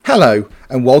Hello,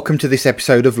 and welcome to this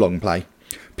episode of Long Play.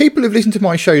 People who've listened to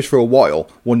my shows for a while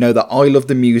will know that I love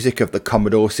the music of the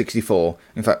Commodore 64.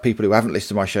 In fact, people who haven't listened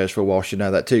to my shows for a while should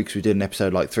know that too, because we did an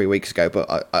episode like 3 weeks ago,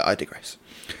 but I digress.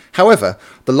 However,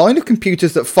 the line of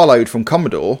computers that followed from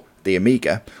Commodore, the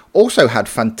Amiga, also had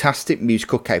fantastic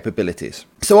musical capabilities.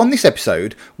 So on this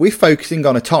episode, we're focusing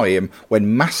on a time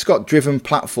when mascot-driven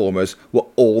platformers were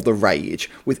all the rage,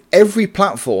 with every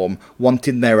platform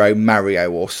wanting their own Mario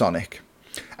or Sonic.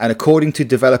 And according to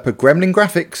developer Gremlin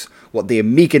Graphics, what the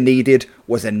Amiga needed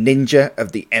was a ninja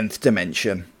of the nth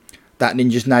dimension. That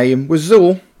ninja's name was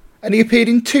Zool, and he appeared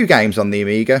in 2 games on the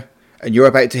Amiga, and you're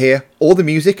about to hear all the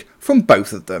music from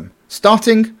both of them,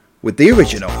 starting with the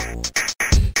original.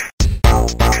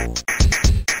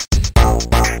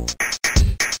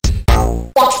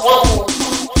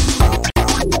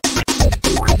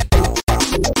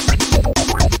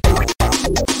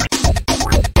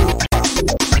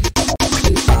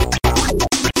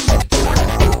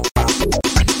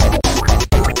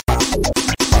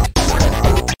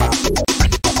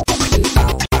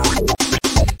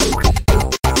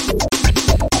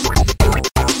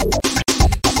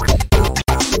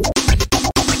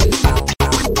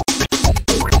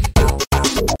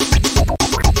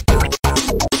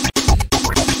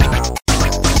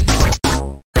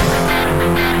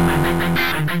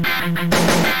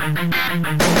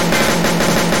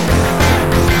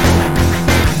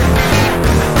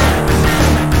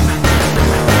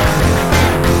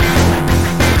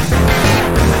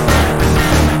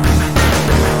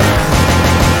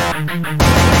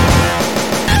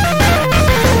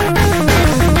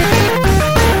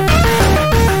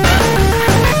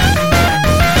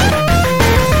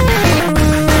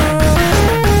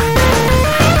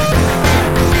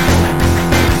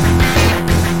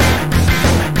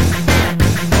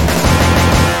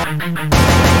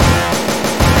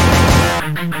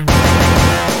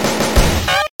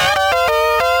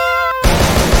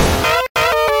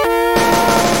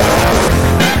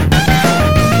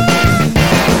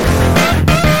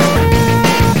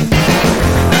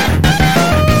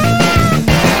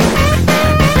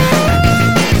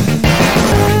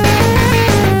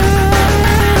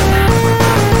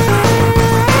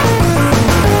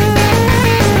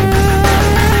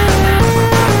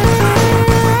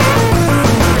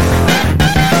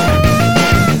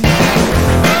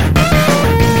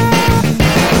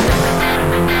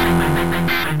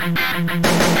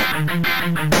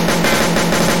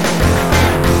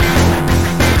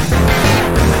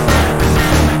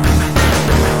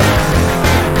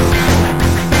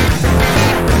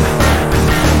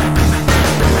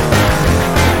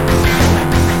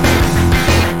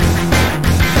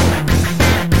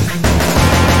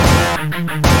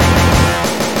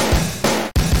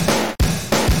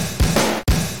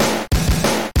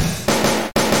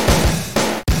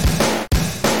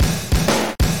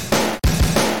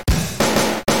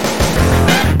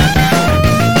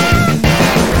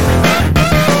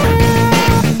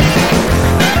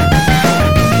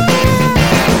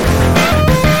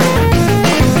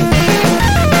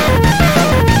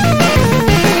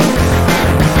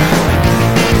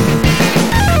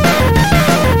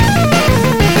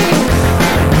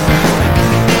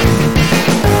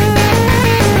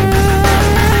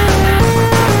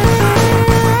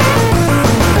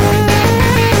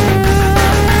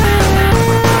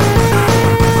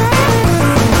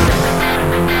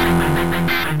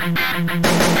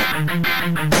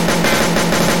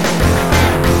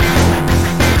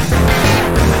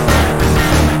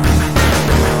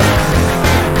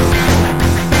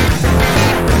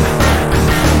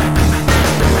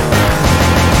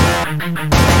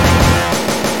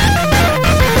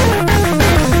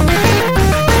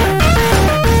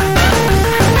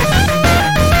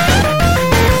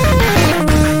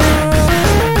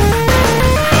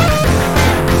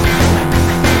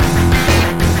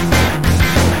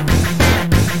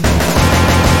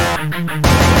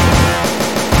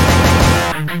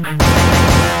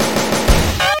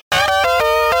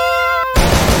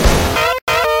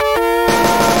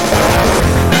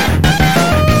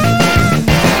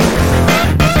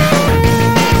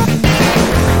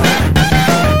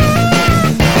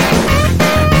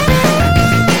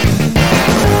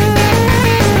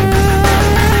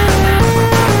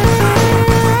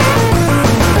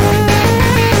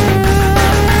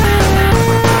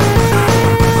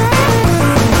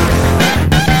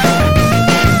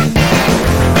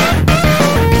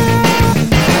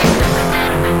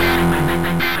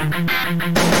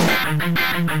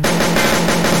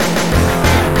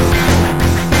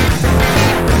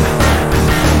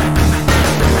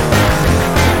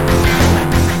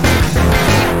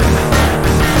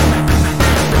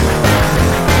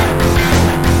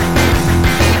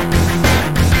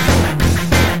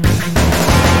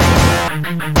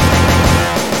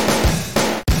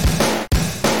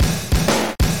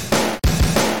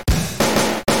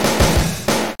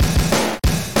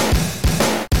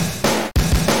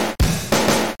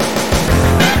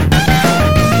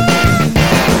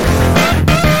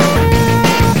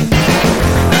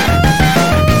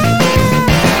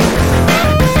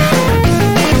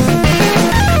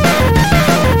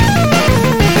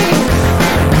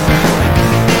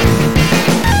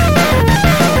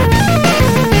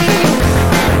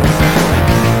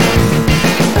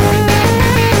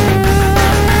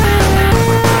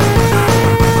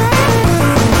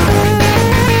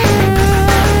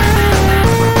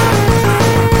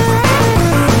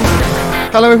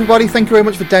 Hello everybody, thank you very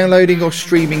much for downloading or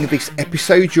streaming this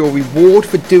episode. Your reward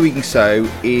for doing so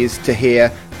is to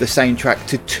hear the soundtrack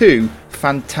to 2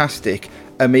 fantastic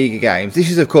Amiga games. This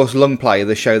is of course Lung Play,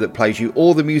 the show that plays you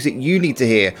all the music you need to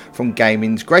hear from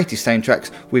gaming's greatest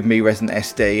soundtracks with me, Resident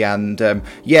SD, and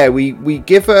we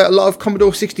give a lot of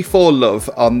Commodore 64 love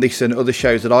on this and other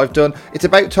shows that I've done. It's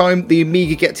about time the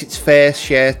Amiga gets its fair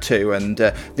share too, and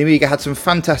the Amiga had some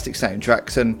fantastic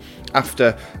soundtracks, and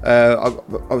after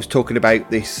I was talking about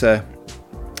this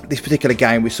particular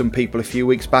game with some people a few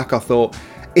weeks back, I thought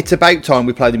it's about time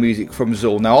we play the music from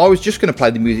Zool. Now, I was just going to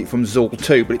play the music from Zool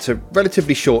 2, but it's a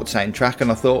relatively short soundtrack, and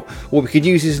I thought, well, we could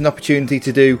use this as an opportunity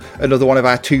to do another one of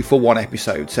our 2-for-1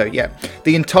 episodes. So, yeah,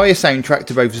 the entire soundtrack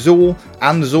to both Zool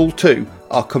and Zool 2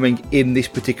 are coming in this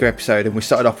particular episode, and we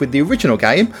started off with the original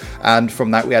game, and from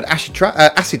that we had Acid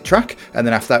Track, and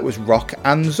then after that was Rock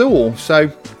and Zool. So,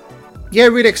 yeah,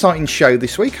 really exciting show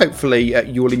this week. Hopefully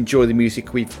you will enjoy the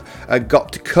music we've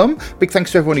got to come. Big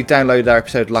thanks to everyone who downloaded our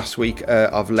episode last week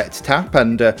of Let's Tap,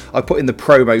 and I put in the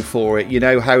promo for it. You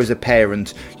know how as a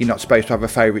parent you're not supposed to have a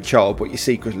favourite child, but you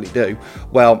secretly do.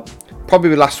 Well,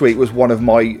 probably last week was one of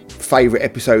my favourite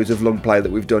episodes of Lung Play that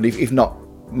we've done, if not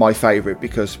my favourite,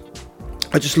 because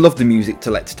I just love the music to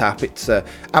Let's Tap. It's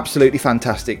absolutely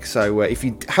fantastic. So if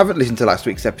you haven't listened to last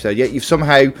week's episode yet, you've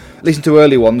somehow listened to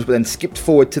earlier ones but then skipped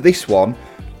forward to this one,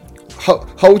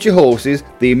 hold your horses.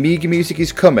 The Amiga music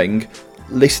is coming.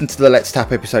 Listen to the Let's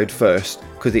Tap episode first,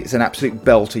 because it's an absolute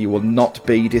belter. You will not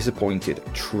be disappointed,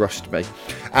 trust me.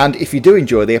 And if you do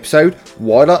enjoy the episode,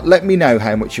 why not let me know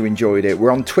how much you enjoyed it?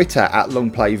 We're on Twitter at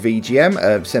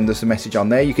LungPlayVGM. Send us a message on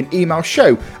there. You can email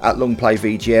show at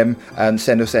LungPlayVGM and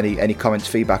send us any comments,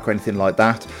 feedback, or anything like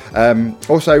that.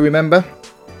 Also, remember,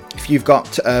 if you've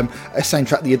got a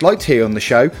soundtrack that you'd like to hear on the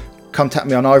show, contact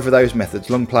me on either of those methods,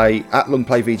 Lungplay at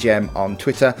LungPlayVGM on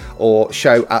Twitter or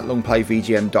show at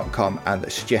lungplayvgm.com,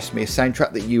 and suggest me a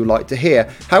soundtrack that you like to hear.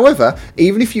 However,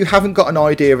 even if you haven't got an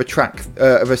idea of a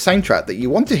soundtrack that you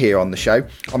want to hear on the show,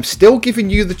 I'm still giving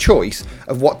you the choice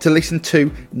of what to listen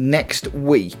to next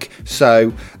week.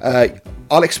 So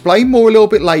I'll explain more a little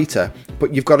bit later,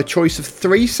 but you've got a choice of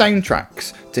 3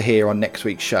 soundtracks to hear on next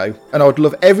week's show, and I would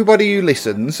love everybody who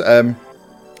listens.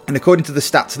 And according to the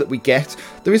stats that we get,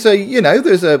 there's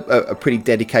a pretty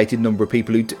dedicated number of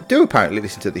people who do apparently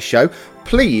listen to this show.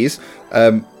 Please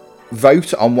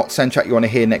vote on what soundtrack you want to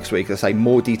hear next week. As I say,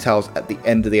 more details at the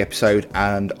end of the episode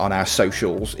and on our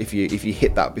socials if you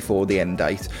hit that before the end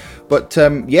date. But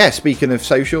speaking of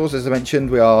socials, as I mentioned,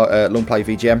 we are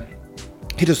LungPlayVGM.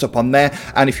 Hit us up on there,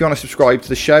 and if you want to subscribe to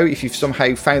the show, if you've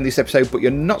somehow found this episode but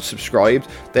you're not subscribed,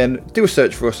 then do a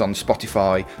search for us on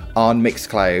Spotify, on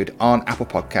Mixcloud, on Apple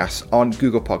Podcasts, on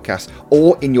Google Podcasts,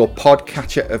 or in your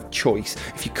podcatcher of choice.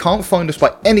 If you can't find us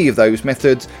by any of those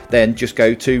methods, then just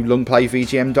go to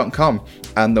lungplayvgm.com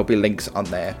and there'll be links on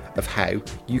there of how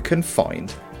you can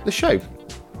find the show.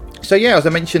 So yeah, as I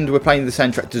mentioned, we're playing the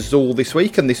soundtrack to Zool this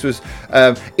week, and this was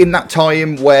in that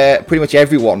time where pretty much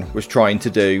everyone was trying to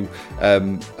do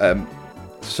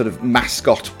sort of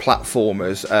mascot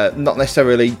platformers, not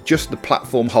necessarily just the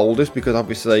platform holders, because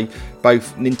obviously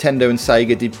both Nintendo and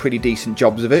Sega did pretty decent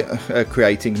jobs of it,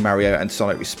 creating Mario and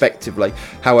Sonic respectively.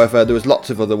 However, there was lots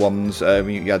of other ones.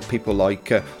 You had people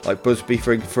like Busby,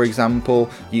 for example.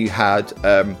 You had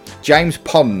James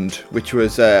Pond, which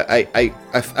was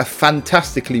a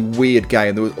fantastically weird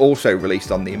game that was also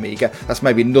released on the Amiga. That's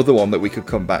maybe another one that we could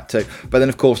come back to. But then,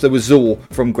 of course, there was Zool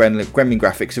from Gremlin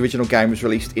Graphics. The original game was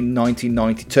released in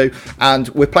 1992, and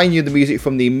we're playing you the music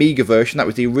from the Amiga version. That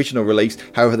was the original release.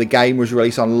 However, the game was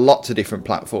released on lots of different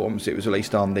platforms. It was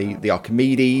released on the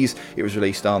Archimedes, it was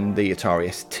released on the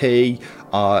Atari ST,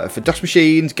 for DOS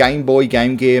machines, Game Boy,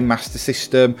 Game Gear, Master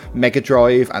System, Mega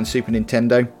Drive, and Super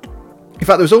Nintendo. In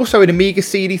fact, there was also an Amiga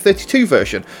CD32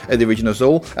 version of the original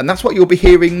Zool, and that's what you'll be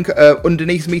hearing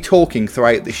underneath me talking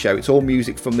throughout this show. It's all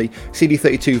music from the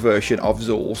CD32 version of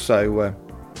Zool, so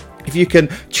if you can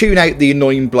tune out the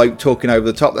annoying bloke talking over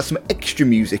the top, there's some extra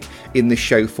music in this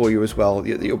show for you as well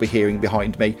that you'll be hearing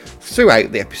behind me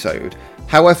throughout the episode.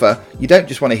 However, you don't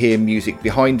just want to hear music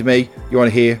behind me, you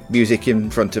want to hear music in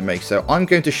front of me. So I'm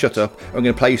going to shut up. I'm going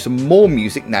to play you some more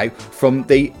music now from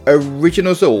the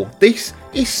original Zool. This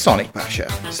is Sonic Basher.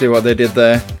 See what they did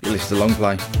there? You listen to Long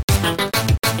Play.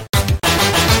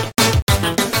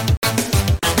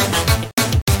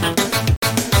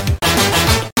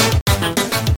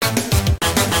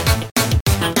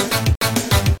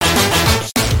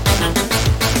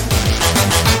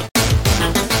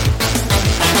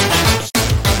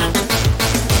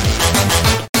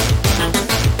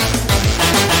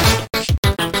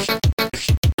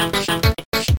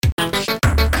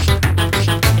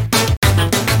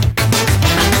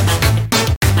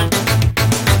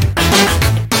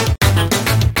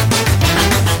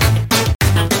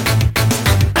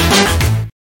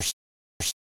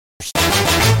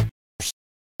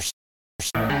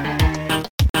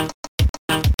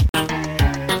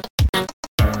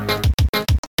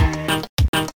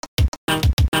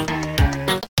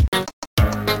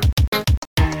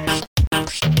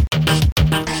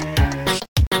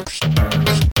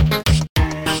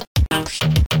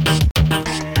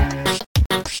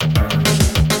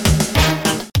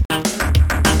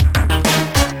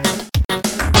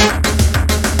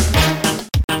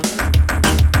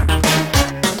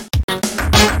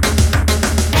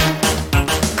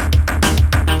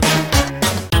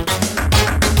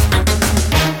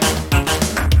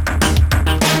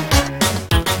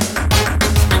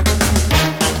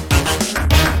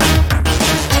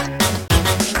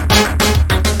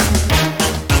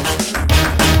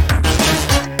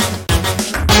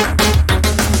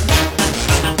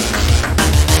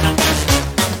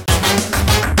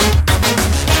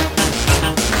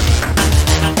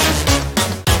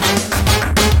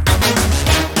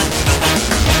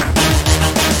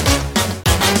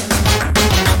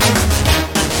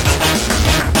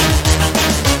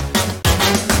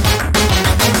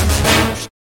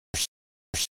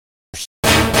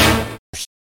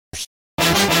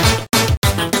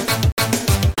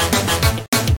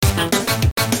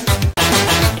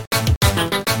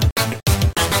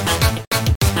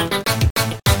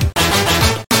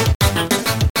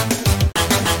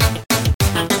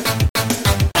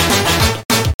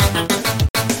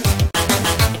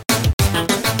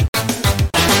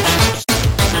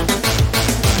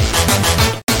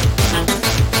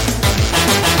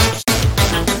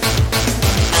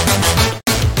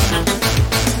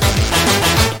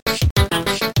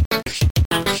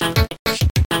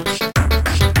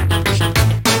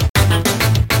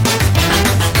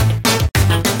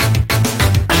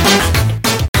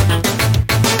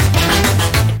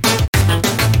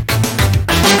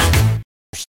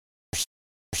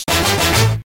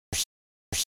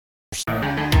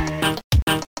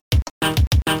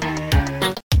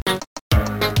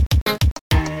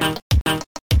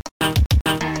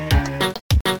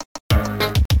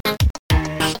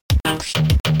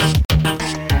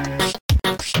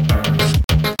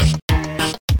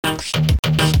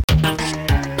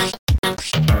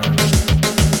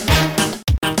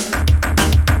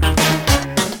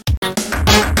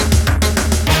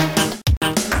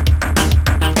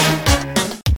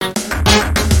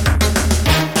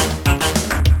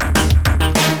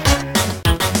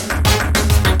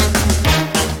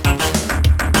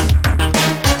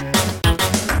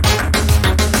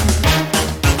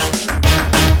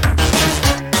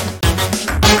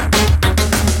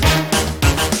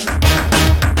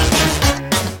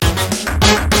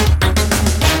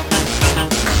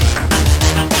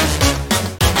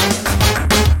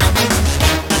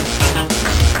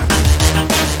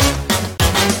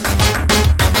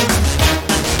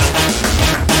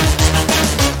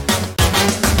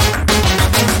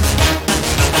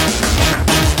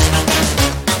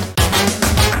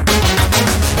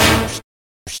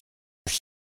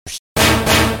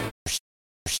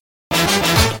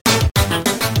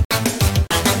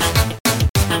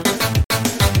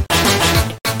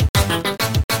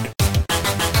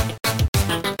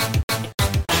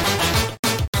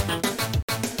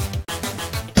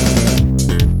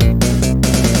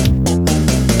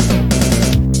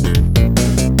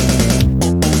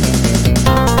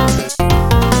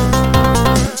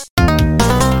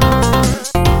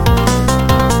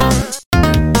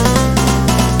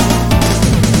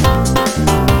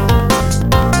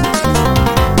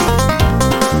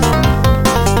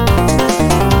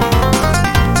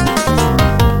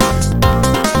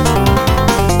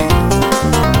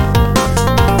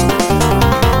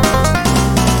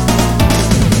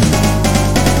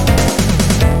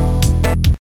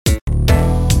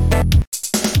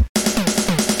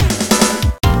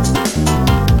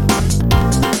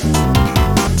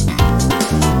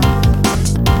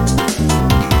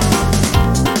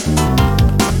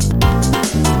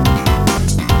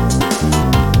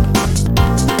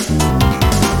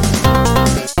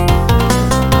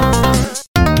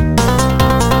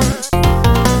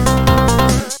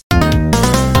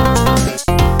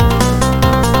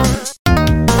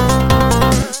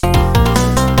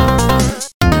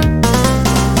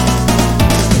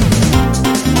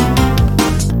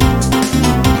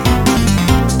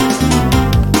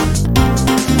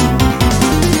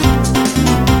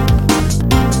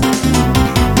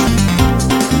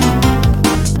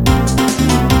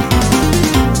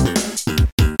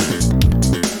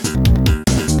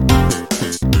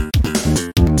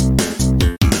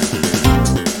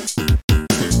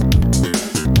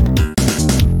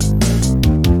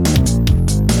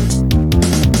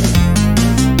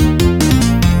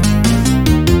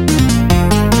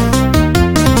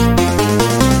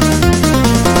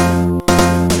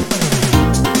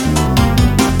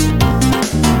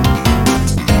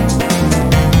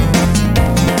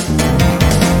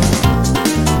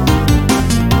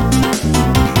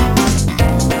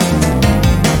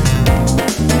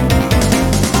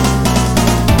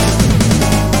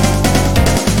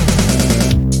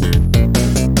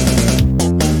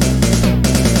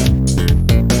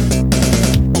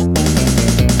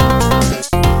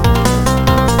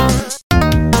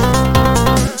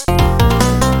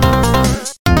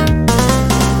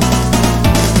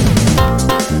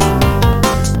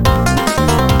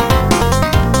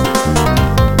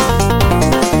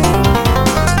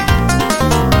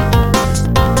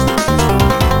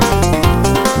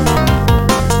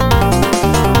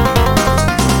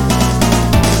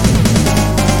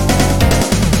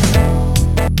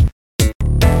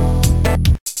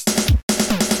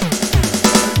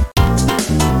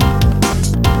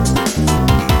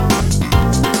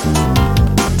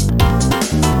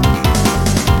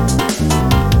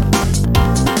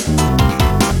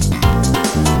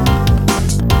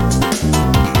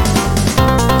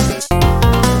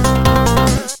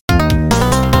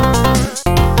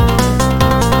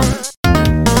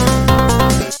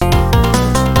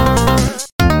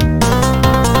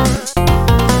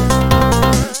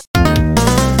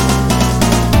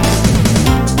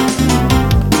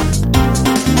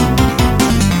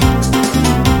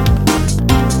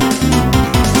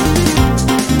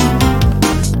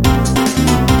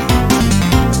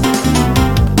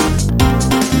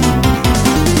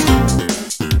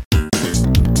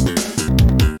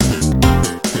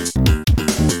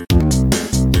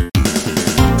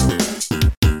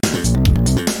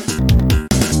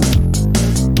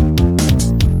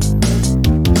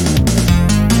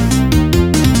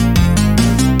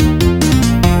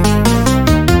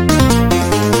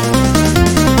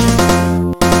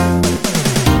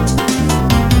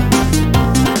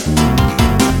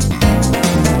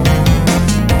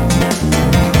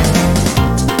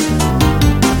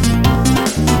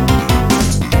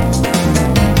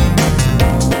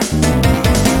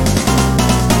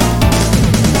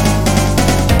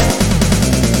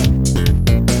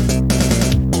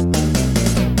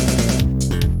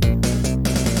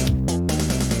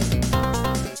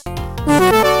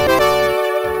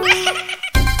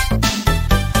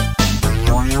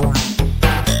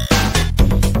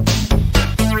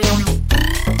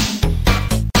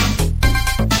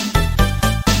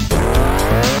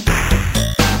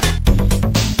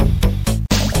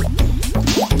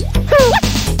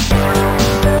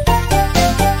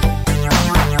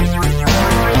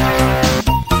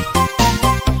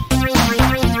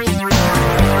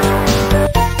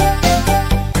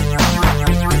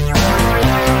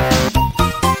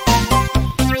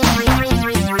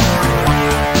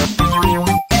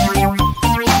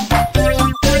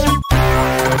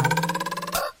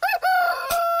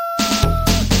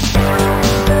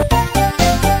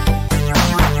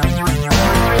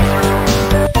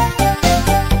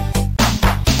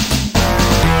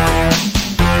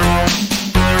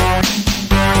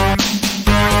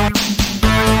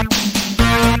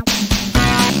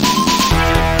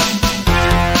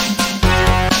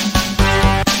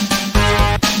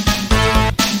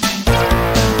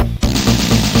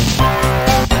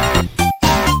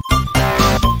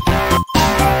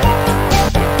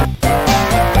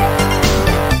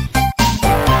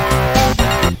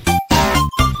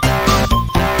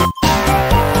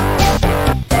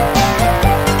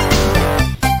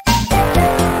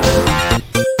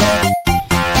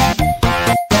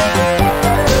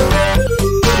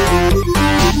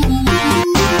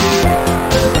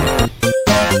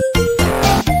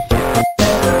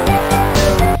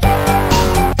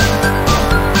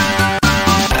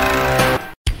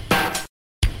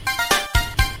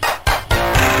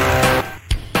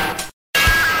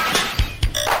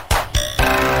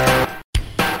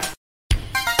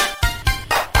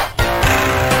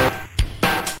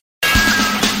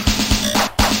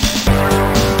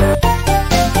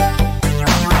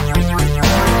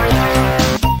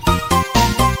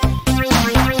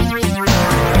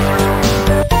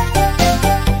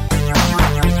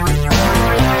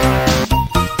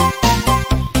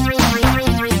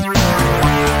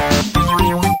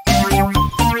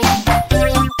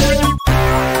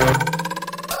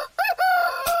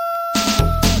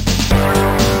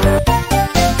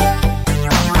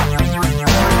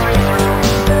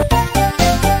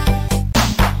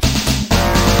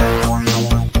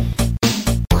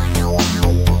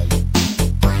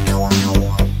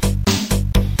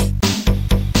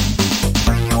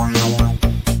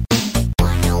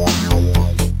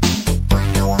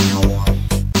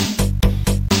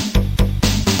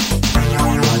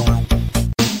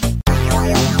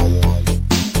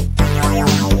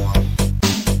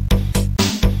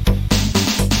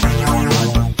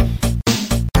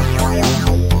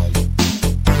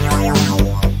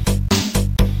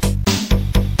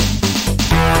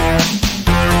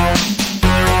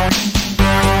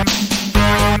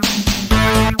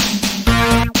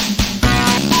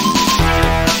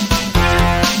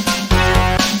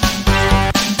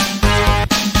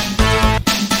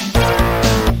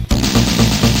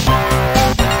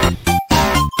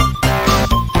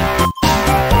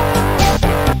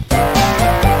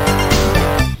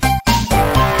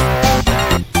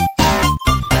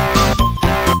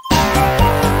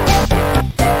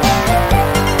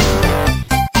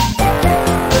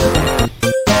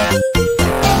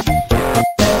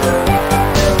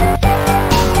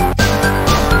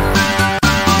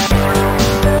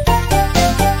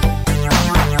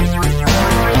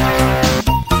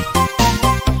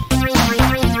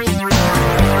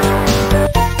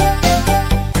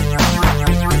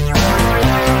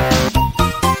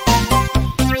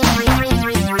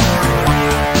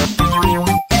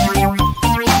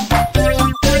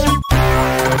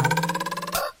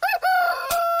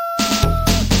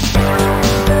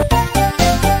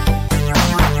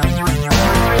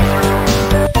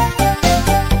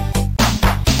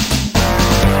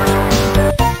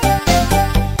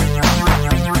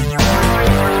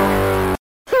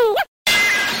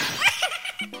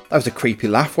 That was a creepy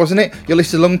laugh, wasn't it? You're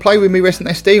listening to Long Play with me,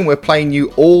 Resident SD, and we're playing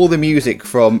you all the music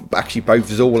from actually both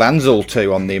Zool and Zool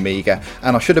 2 on the Amiga.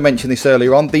 And I should have mentioned this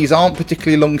earlier on, these aren't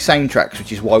particularly long soundtracks,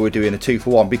 which is why we're doing a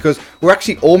 2-for-1, because we're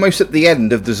actually almost at the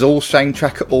end of the Zool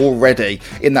soundtrack already.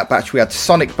 In that batch we had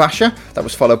Sonic Basher, that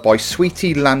was followed by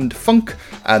Sweetie Land Funk,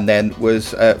 and then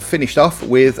was finished off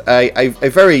with a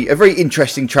very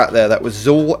interesting track there. That was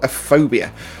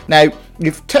Zoolophobia. Now,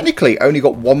 you've technically only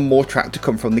got one more track to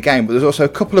come from the game, but there's also a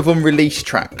couple of unreleased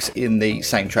tracks in the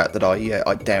soundtrack that I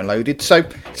downloaded, so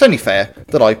it's only fair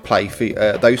that I play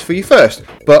for, those for you first.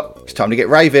 But it's time to get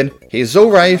raving. Here's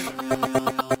Zool Rave.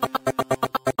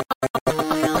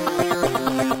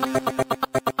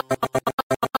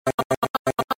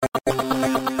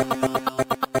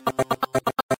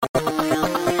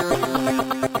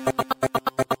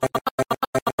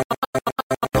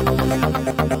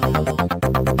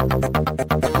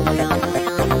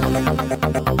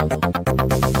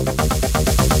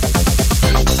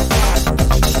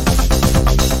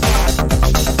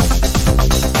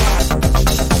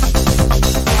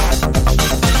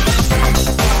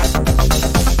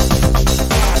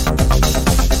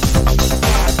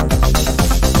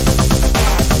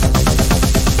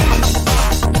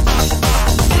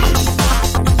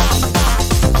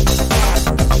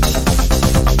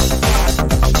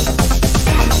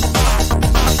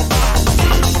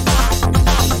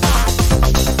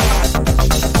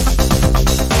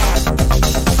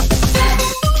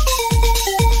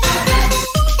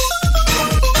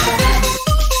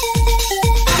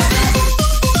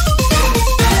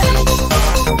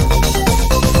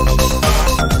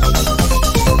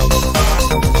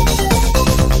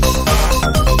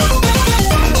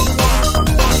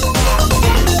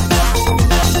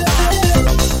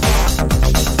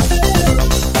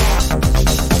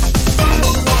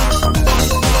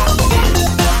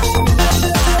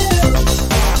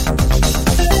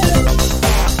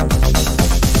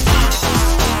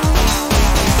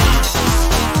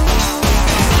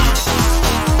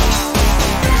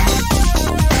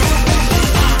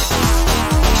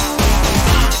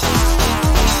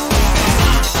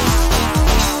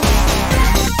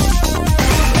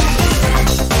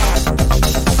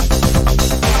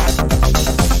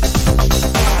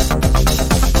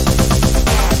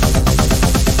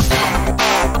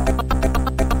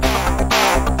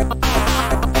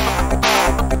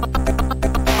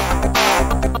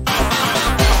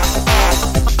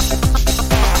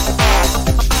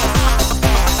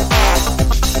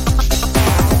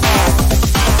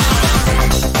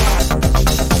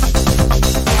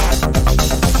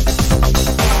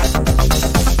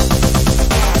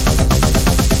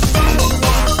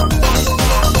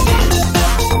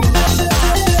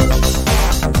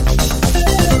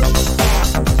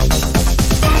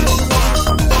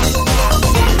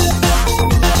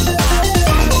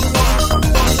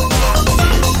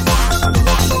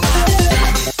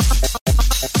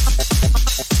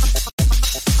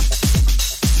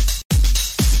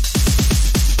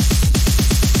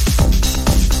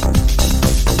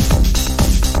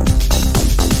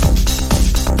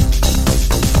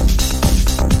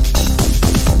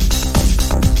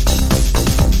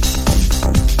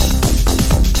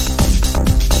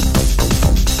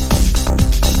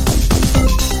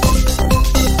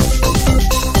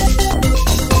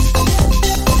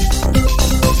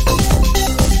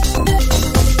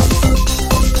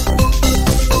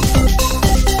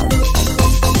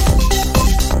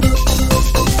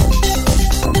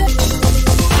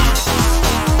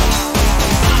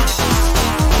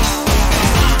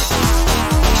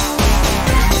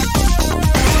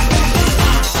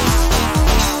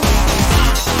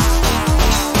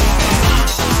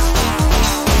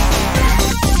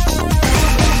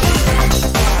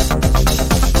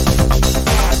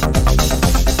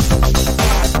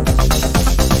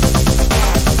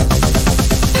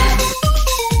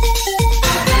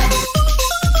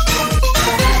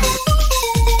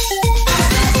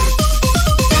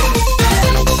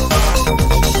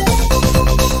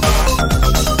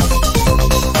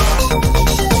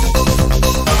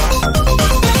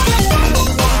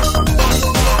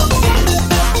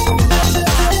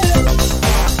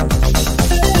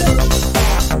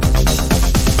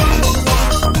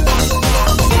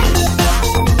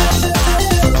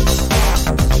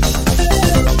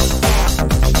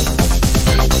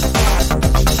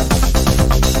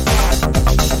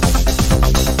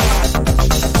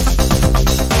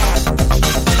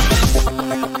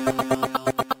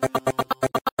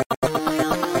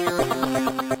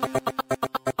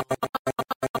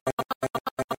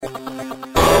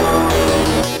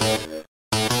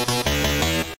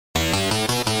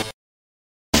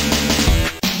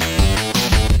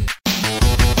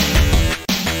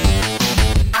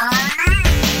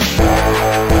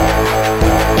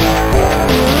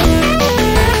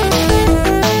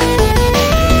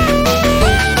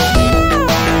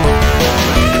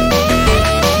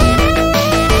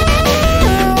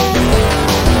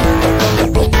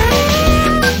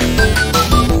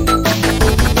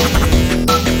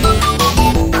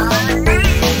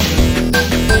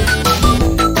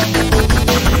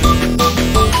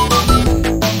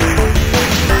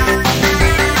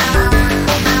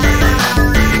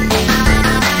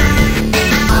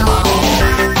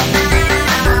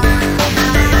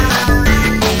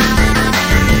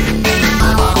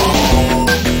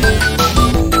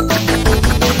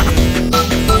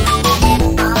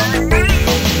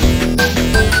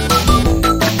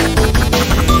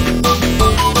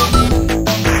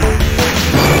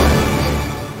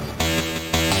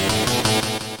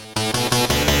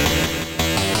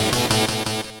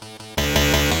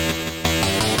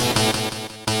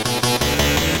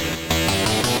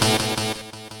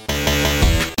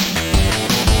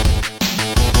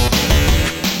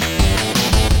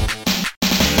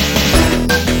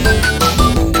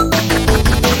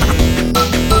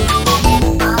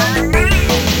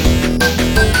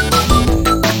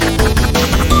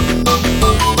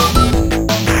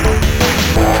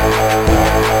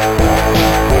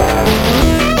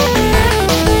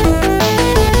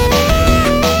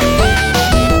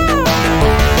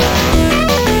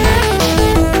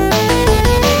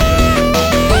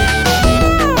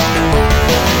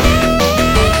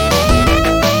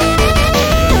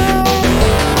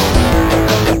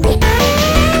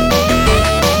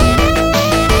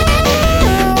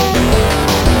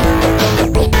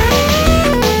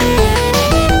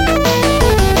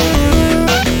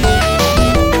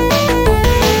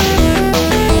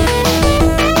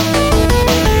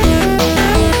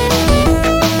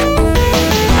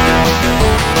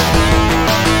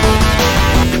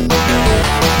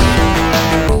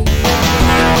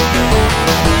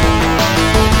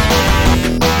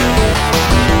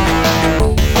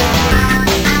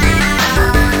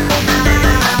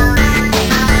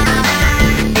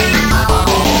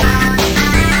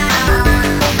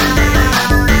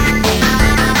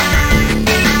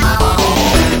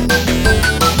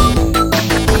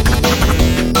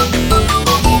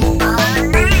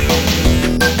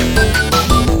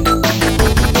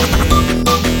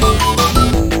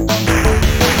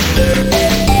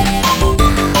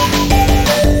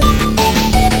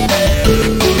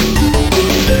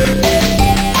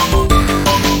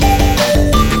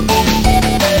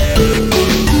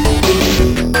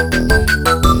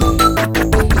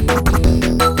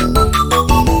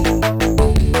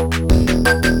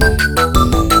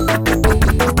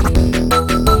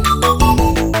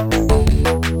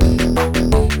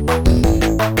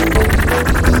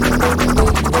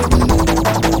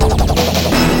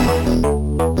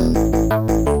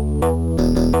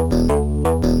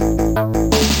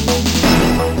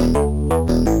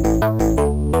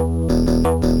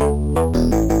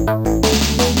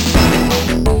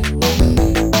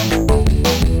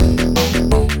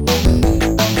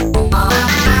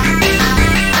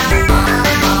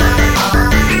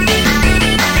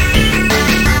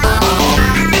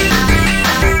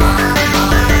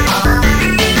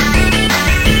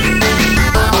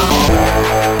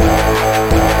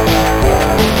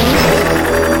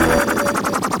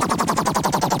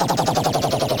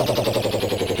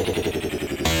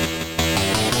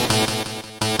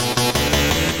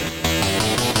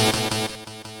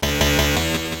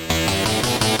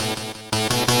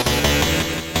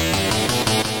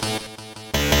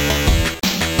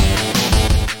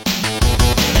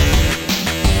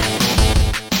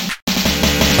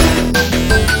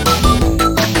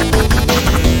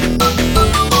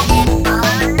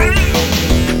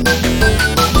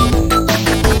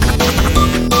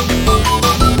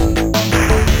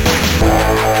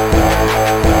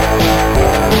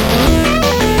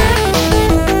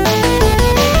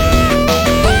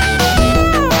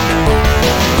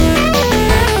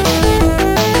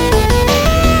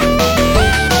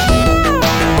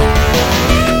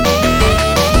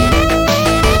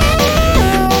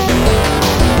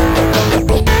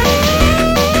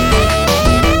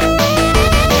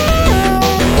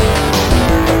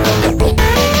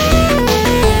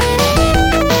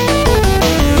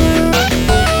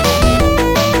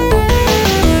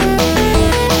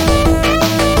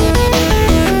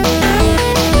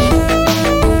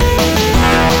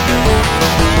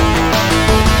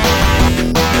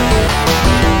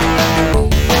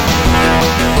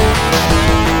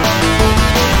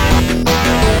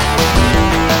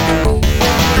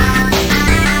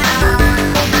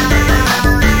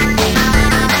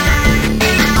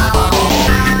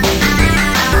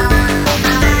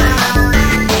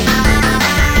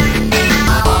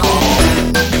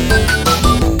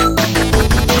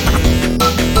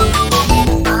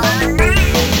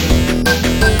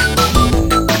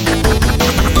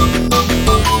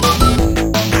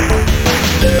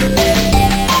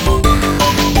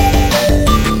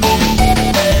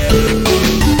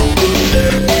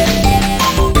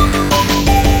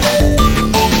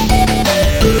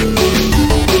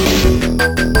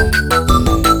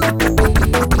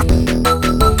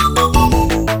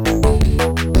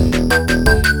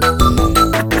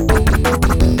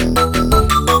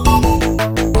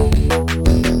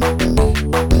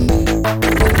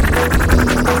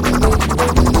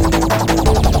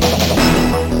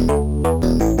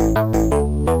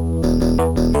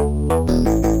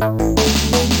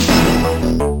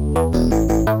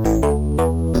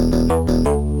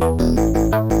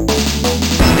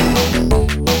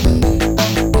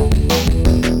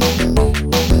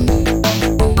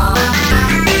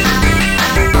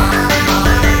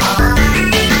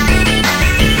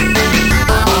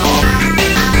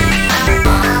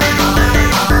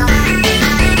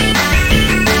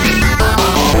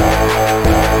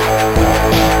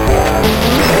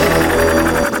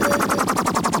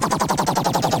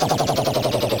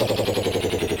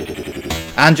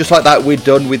 And just like that, we're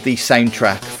done with the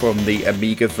soundtrack from the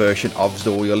Amiga version of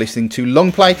Zool. You're listening to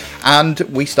Long Play, and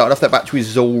we started off that batch with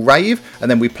Zool Rave,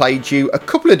 and then we played you a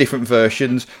couple of different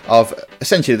versions of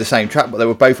essentially the same track, but they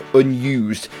were both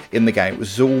unused in the game. It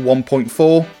was Zool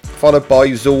 1.4, followed by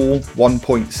Zool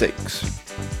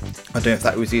 1.6. I don't know if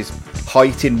that was his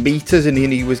height in meters and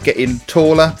he was getting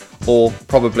taller, or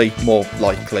probably more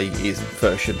likely his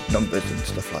version numbers and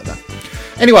stuff like that.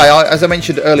 Anyway, as I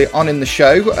mentioned earlier on in the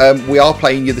show, we are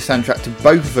playing you the soundtrack to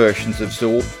both versions of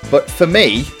Zool, but for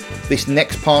me, this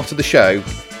next part of the show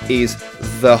is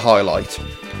the highlight.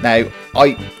 Now,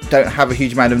 I don't have a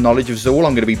huge amount of knowledge of Zool,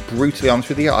 I'm going to be brutally honest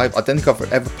with you. I don't think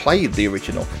I've ever played the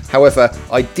original. However,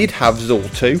 I did have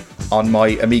Zool 2 on my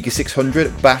Amiga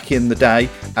 600 back in the day,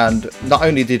 and not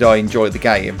only did I enjoy the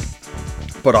game,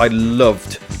 but I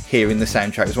loved hearing the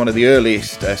soundtrack. It was one of the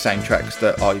earliest soundtracks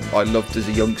that I loved as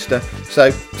a youngster. So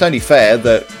it's only fair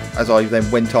that as I then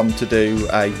went on to do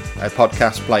a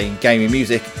podcast playing gaming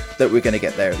music, that we're going to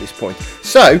get there at this point.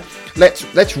 So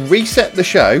let's reset the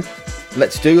show.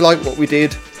 Let's do like what we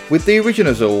did with the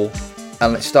original Zool,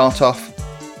 and let's start off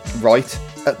right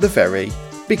at the very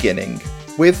beginning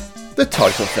with the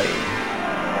title theme.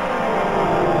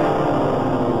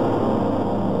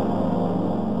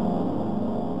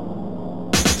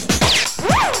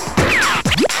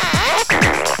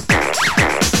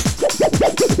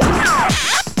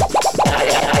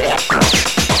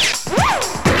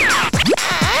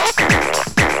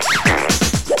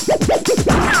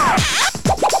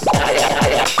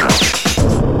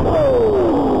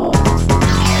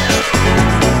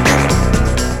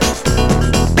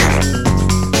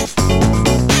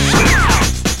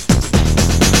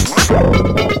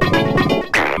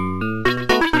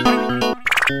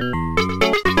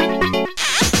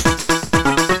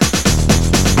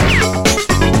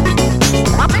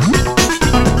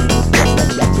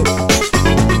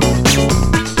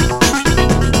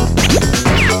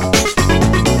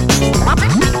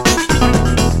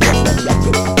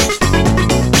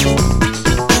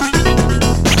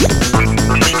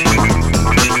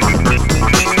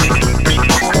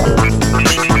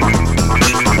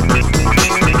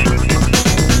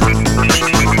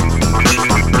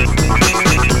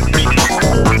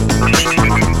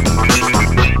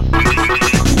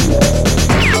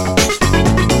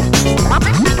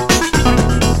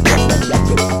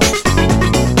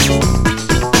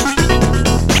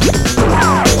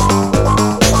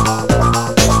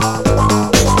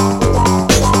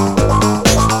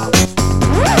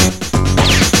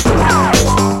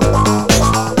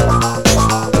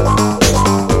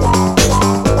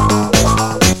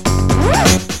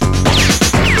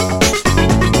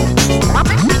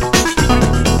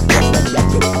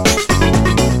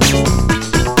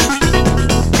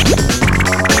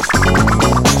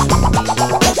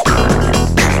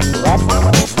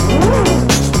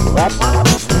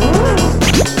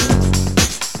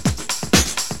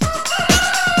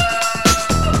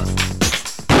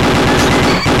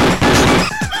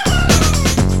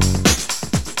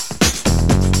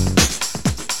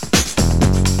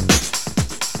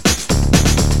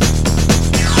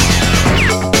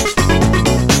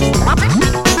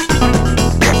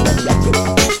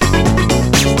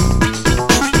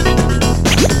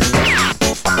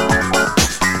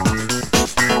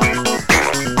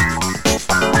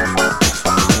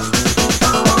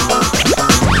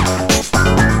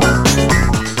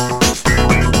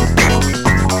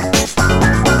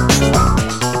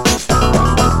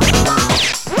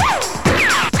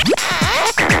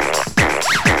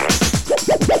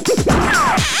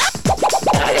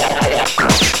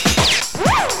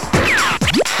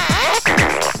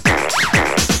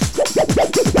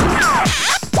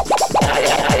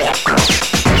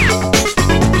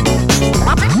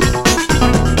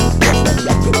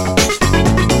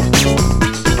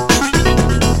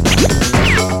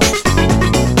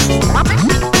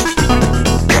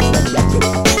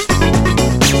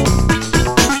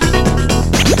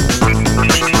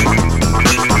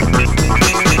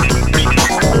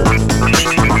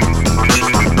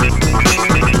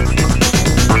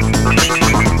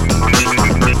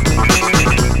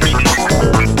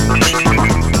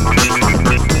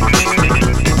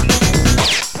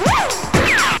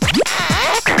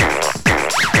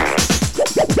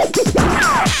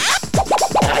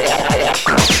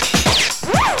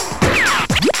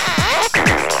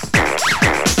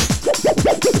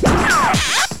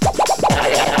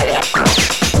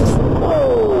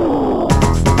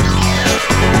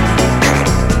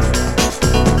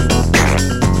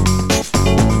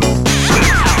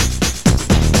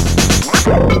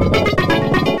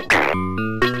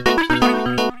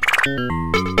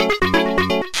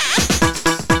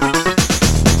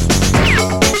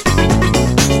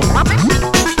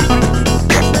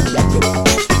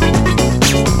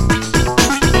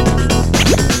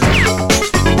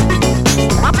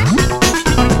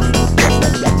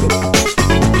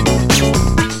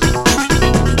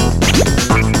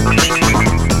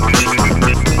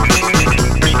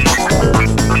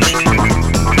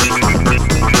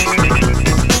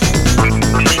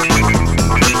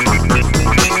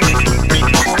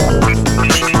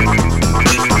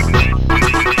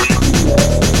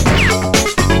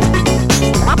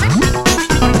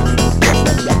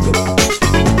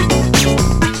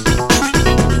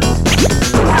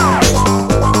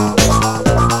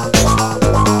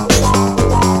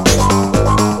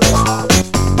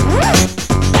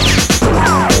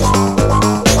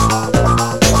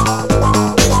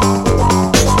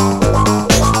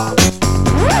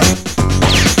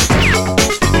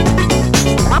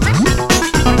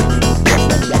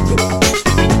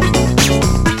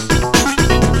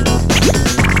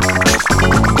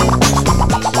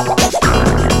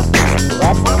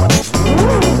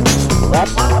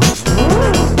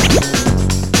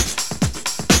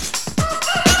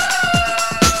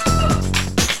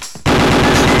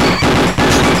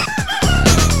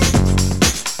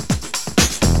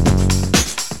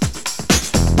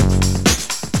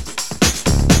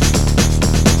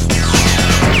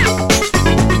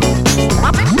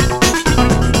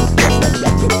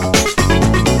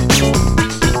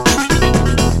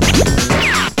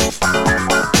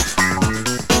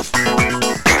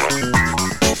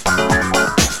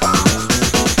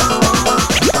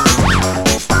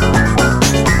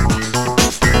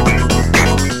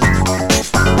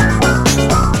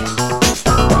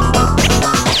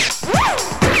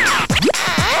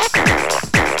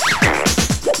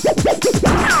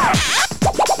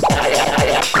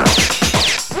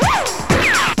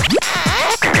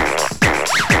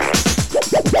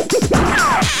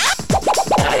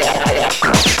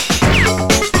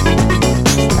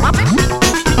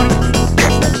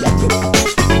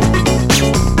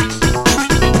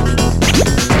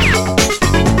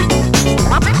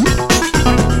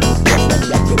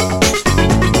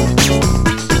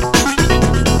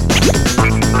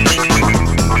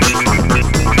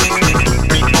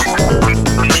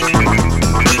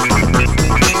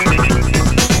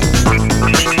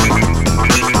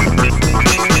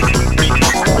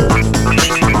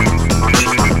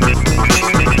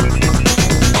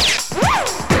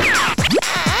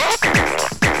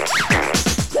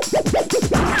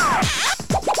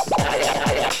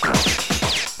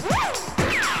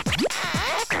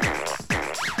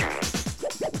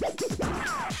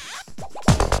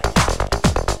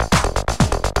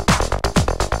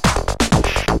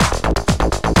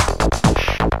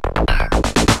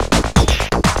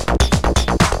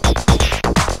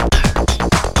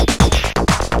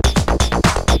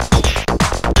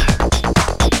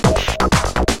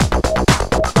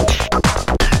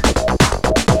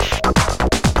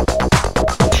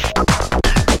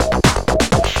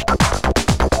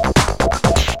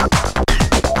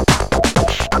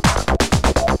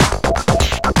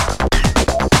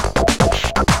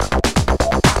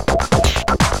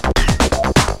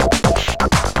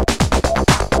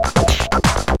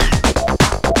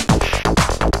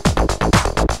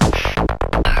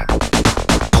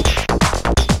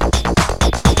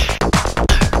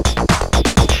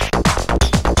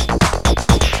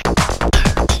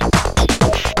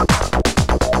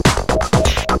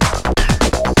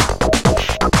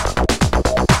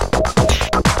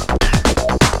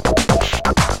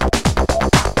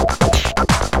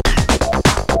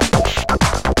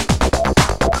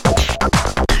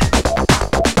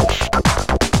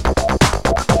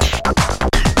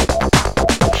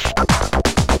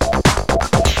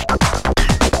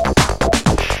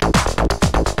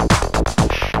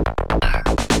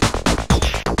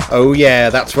 Oh yeah,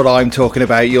 that's what I'm talking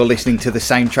about. You're listening to the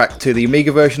soundtrack to the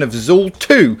Amiga version of Zool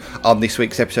 2 on this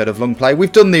week's episode of Long Play. We've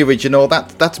done the original,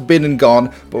 that's been and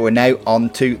gone, but we're now on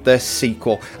to the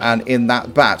sequel. And in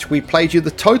that batch, we played you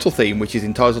the title theme, which is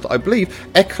entitled, I believe,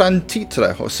 Ecran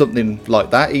Titre, or something like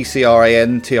that,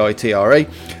 Ecrantitre.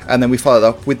 And then we followed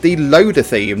up with the loader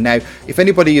theme. Now, if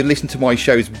anybody who listened to my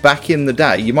shows back in the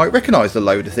day, you might recognise the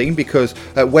loader theme, because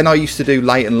when I used to do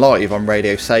Late and Live on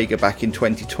Radio Sega back in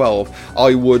 2012,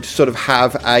 I would sort of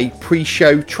have a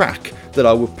pre-show track that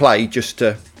I would play just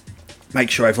to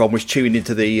make sure everyone was tuned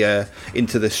into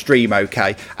the stream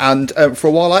okay. And for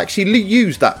a while, I actually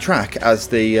used that track as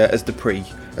the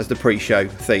pre-show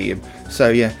theme. So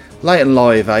yeah, Late and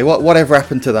Live, whatever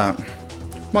happened to that?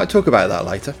 Might talk about that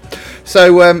later.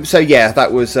 So yeah,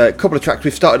 that was a couple of tracks.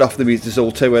 We've started off the music to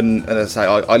Zool 2, and as I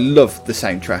say, I love the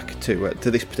soundtrack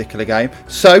to this particular game.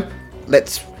 So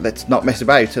let's not mess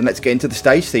about and let's get into the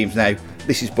stage themes now.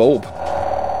 This is Bulb.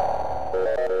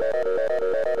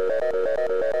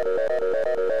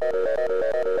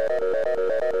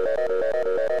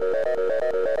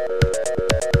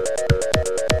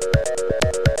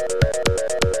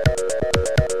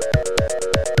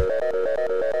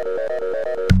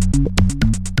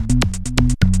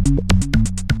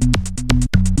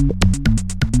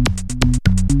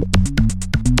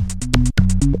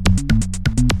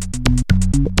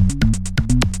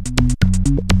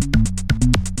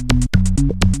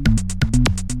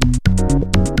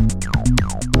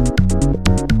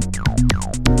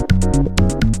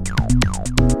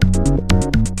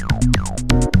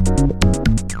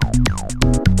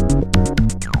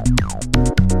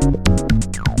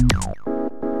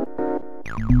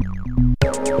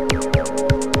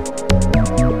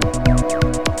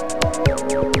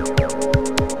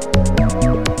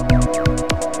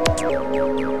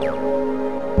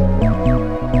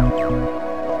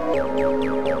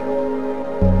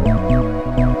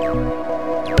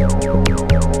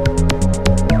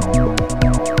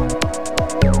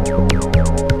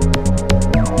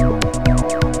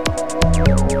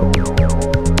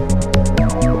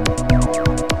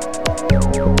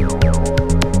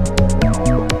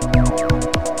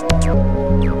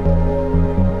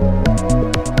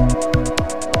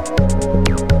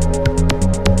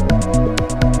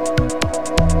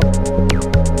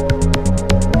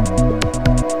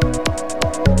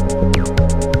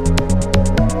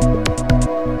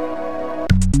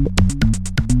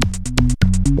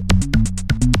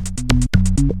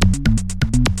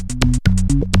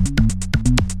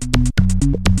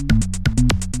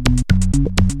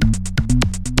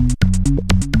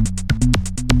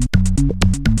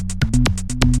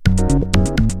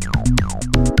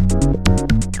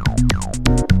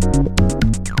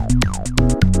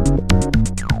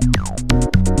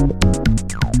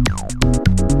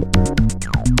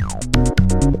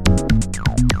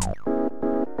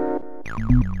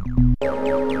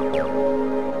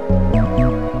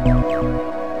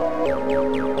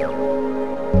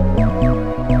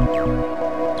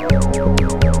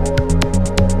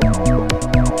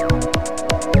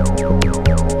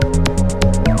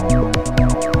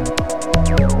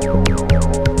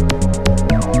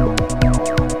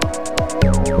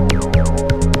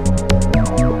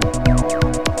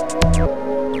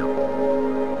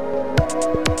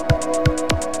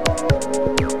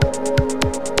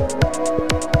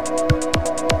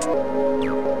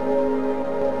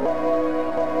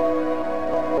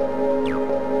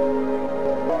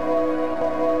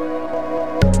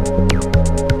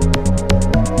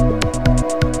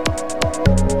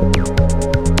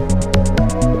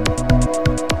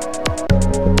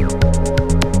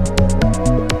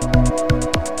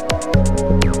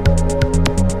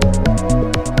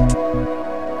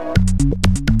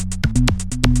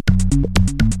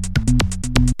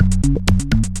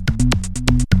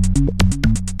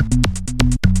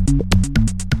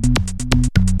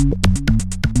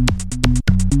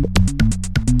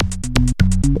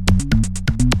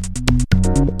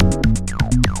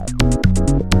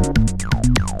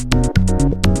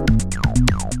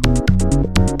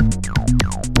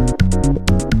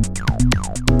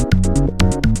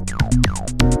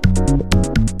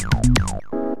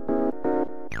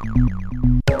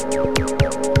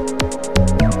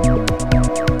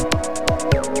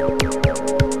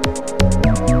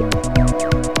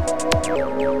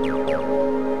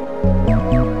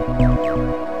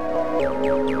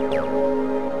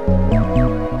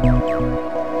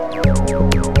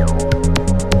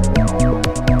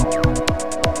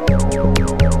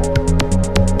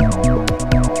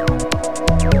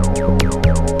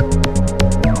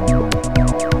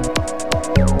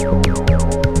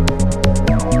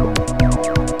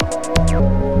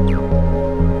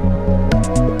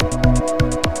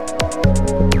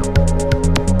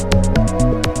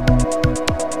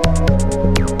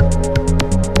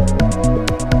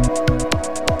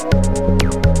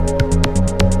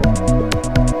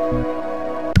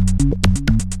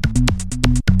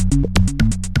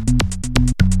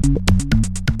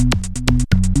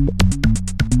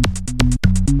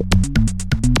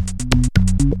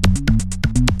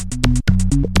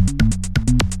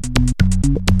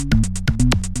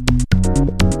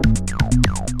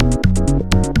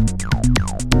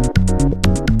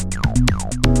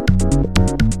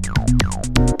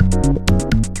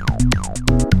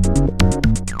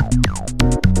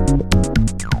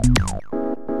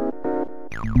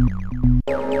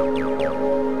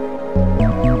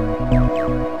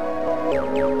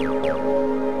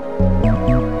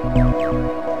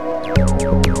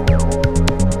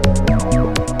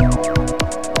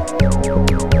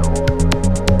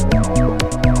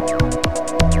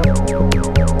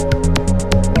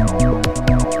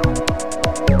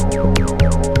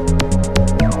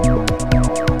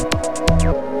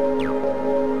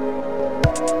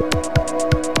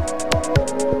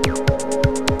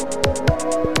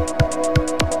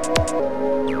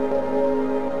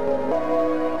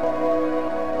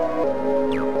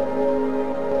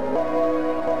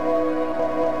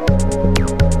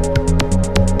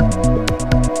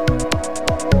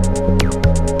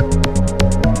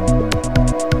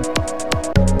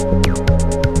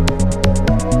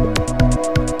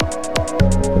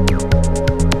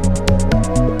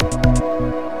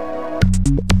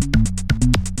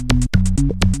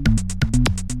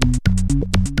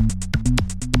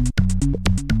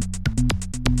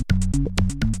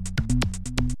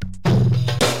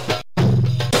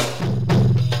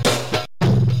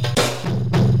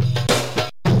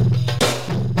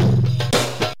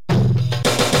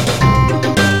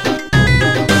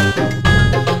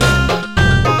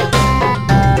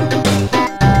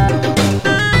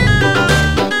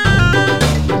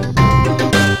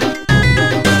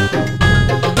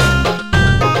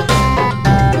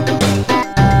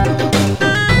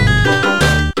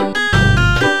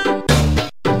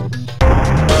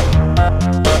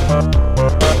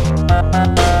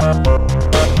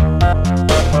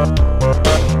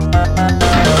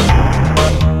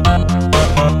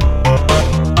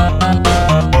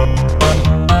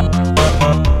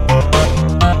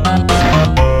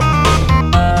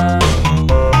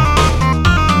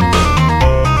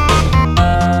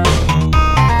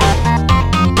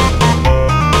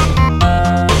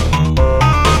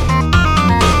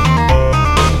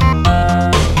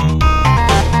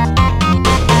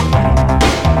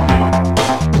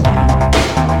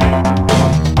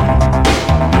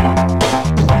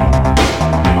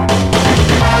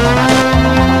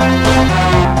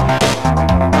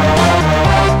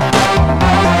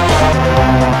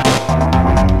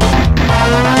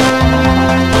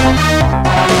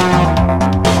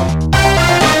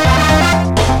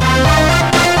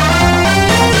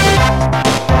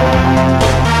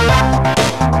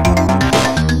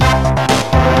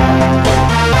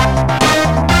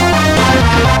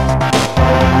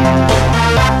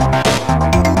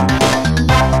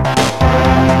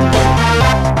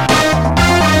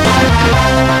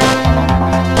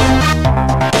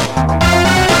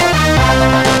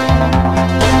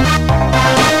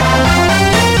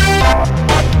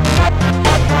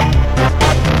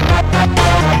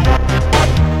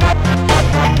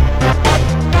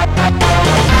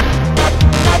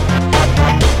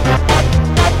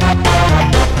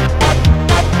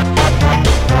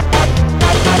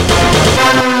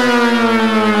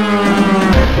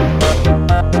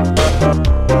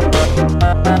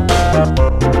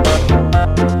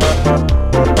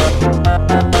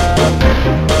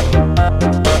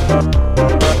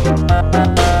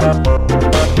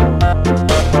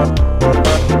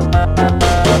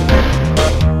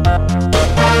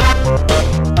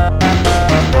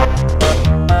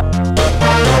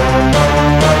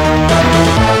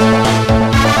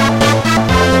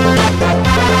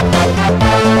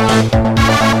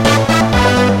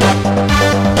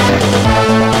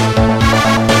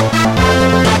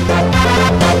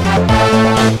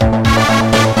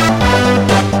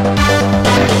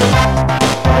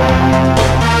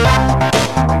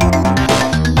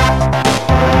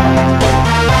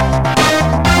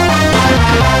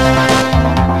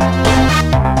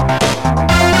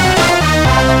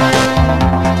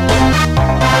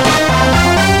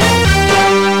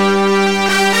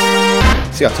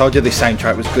 See, I told you this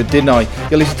soundtrack was good, didn't I?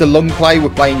 You listen to Long Play, we're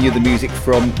playing you the music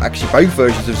from actually both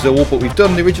versions of Zool, but we've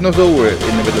done the original Zool. We're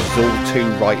in the middle of Zool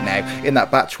 2 right now. In that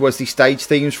batch was the stage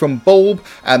themes from Bulb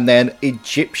and then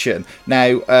Egyptian.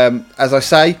 Now, as I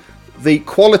say, the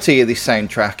quality of this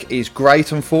soundtrack is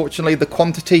great. Unfortunately, the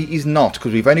quantity is not,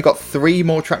 because we've only got 3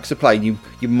 more tracks to play.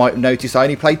 You might notice I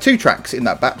only played 2 tracks in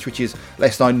that batch, which is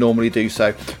less than I normally do.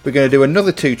 So we're going to do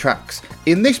another 2 tracks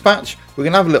in this batch. We're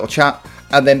going to have a little chat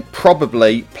and then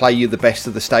probably play you the best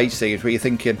of the stage themes where you're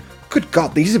thinking, good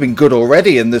God, these have been good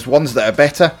already and there's ones that are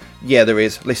better. Yeah, there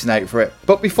is. Listen out for it.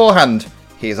 But beforehand,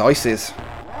 here's Isis.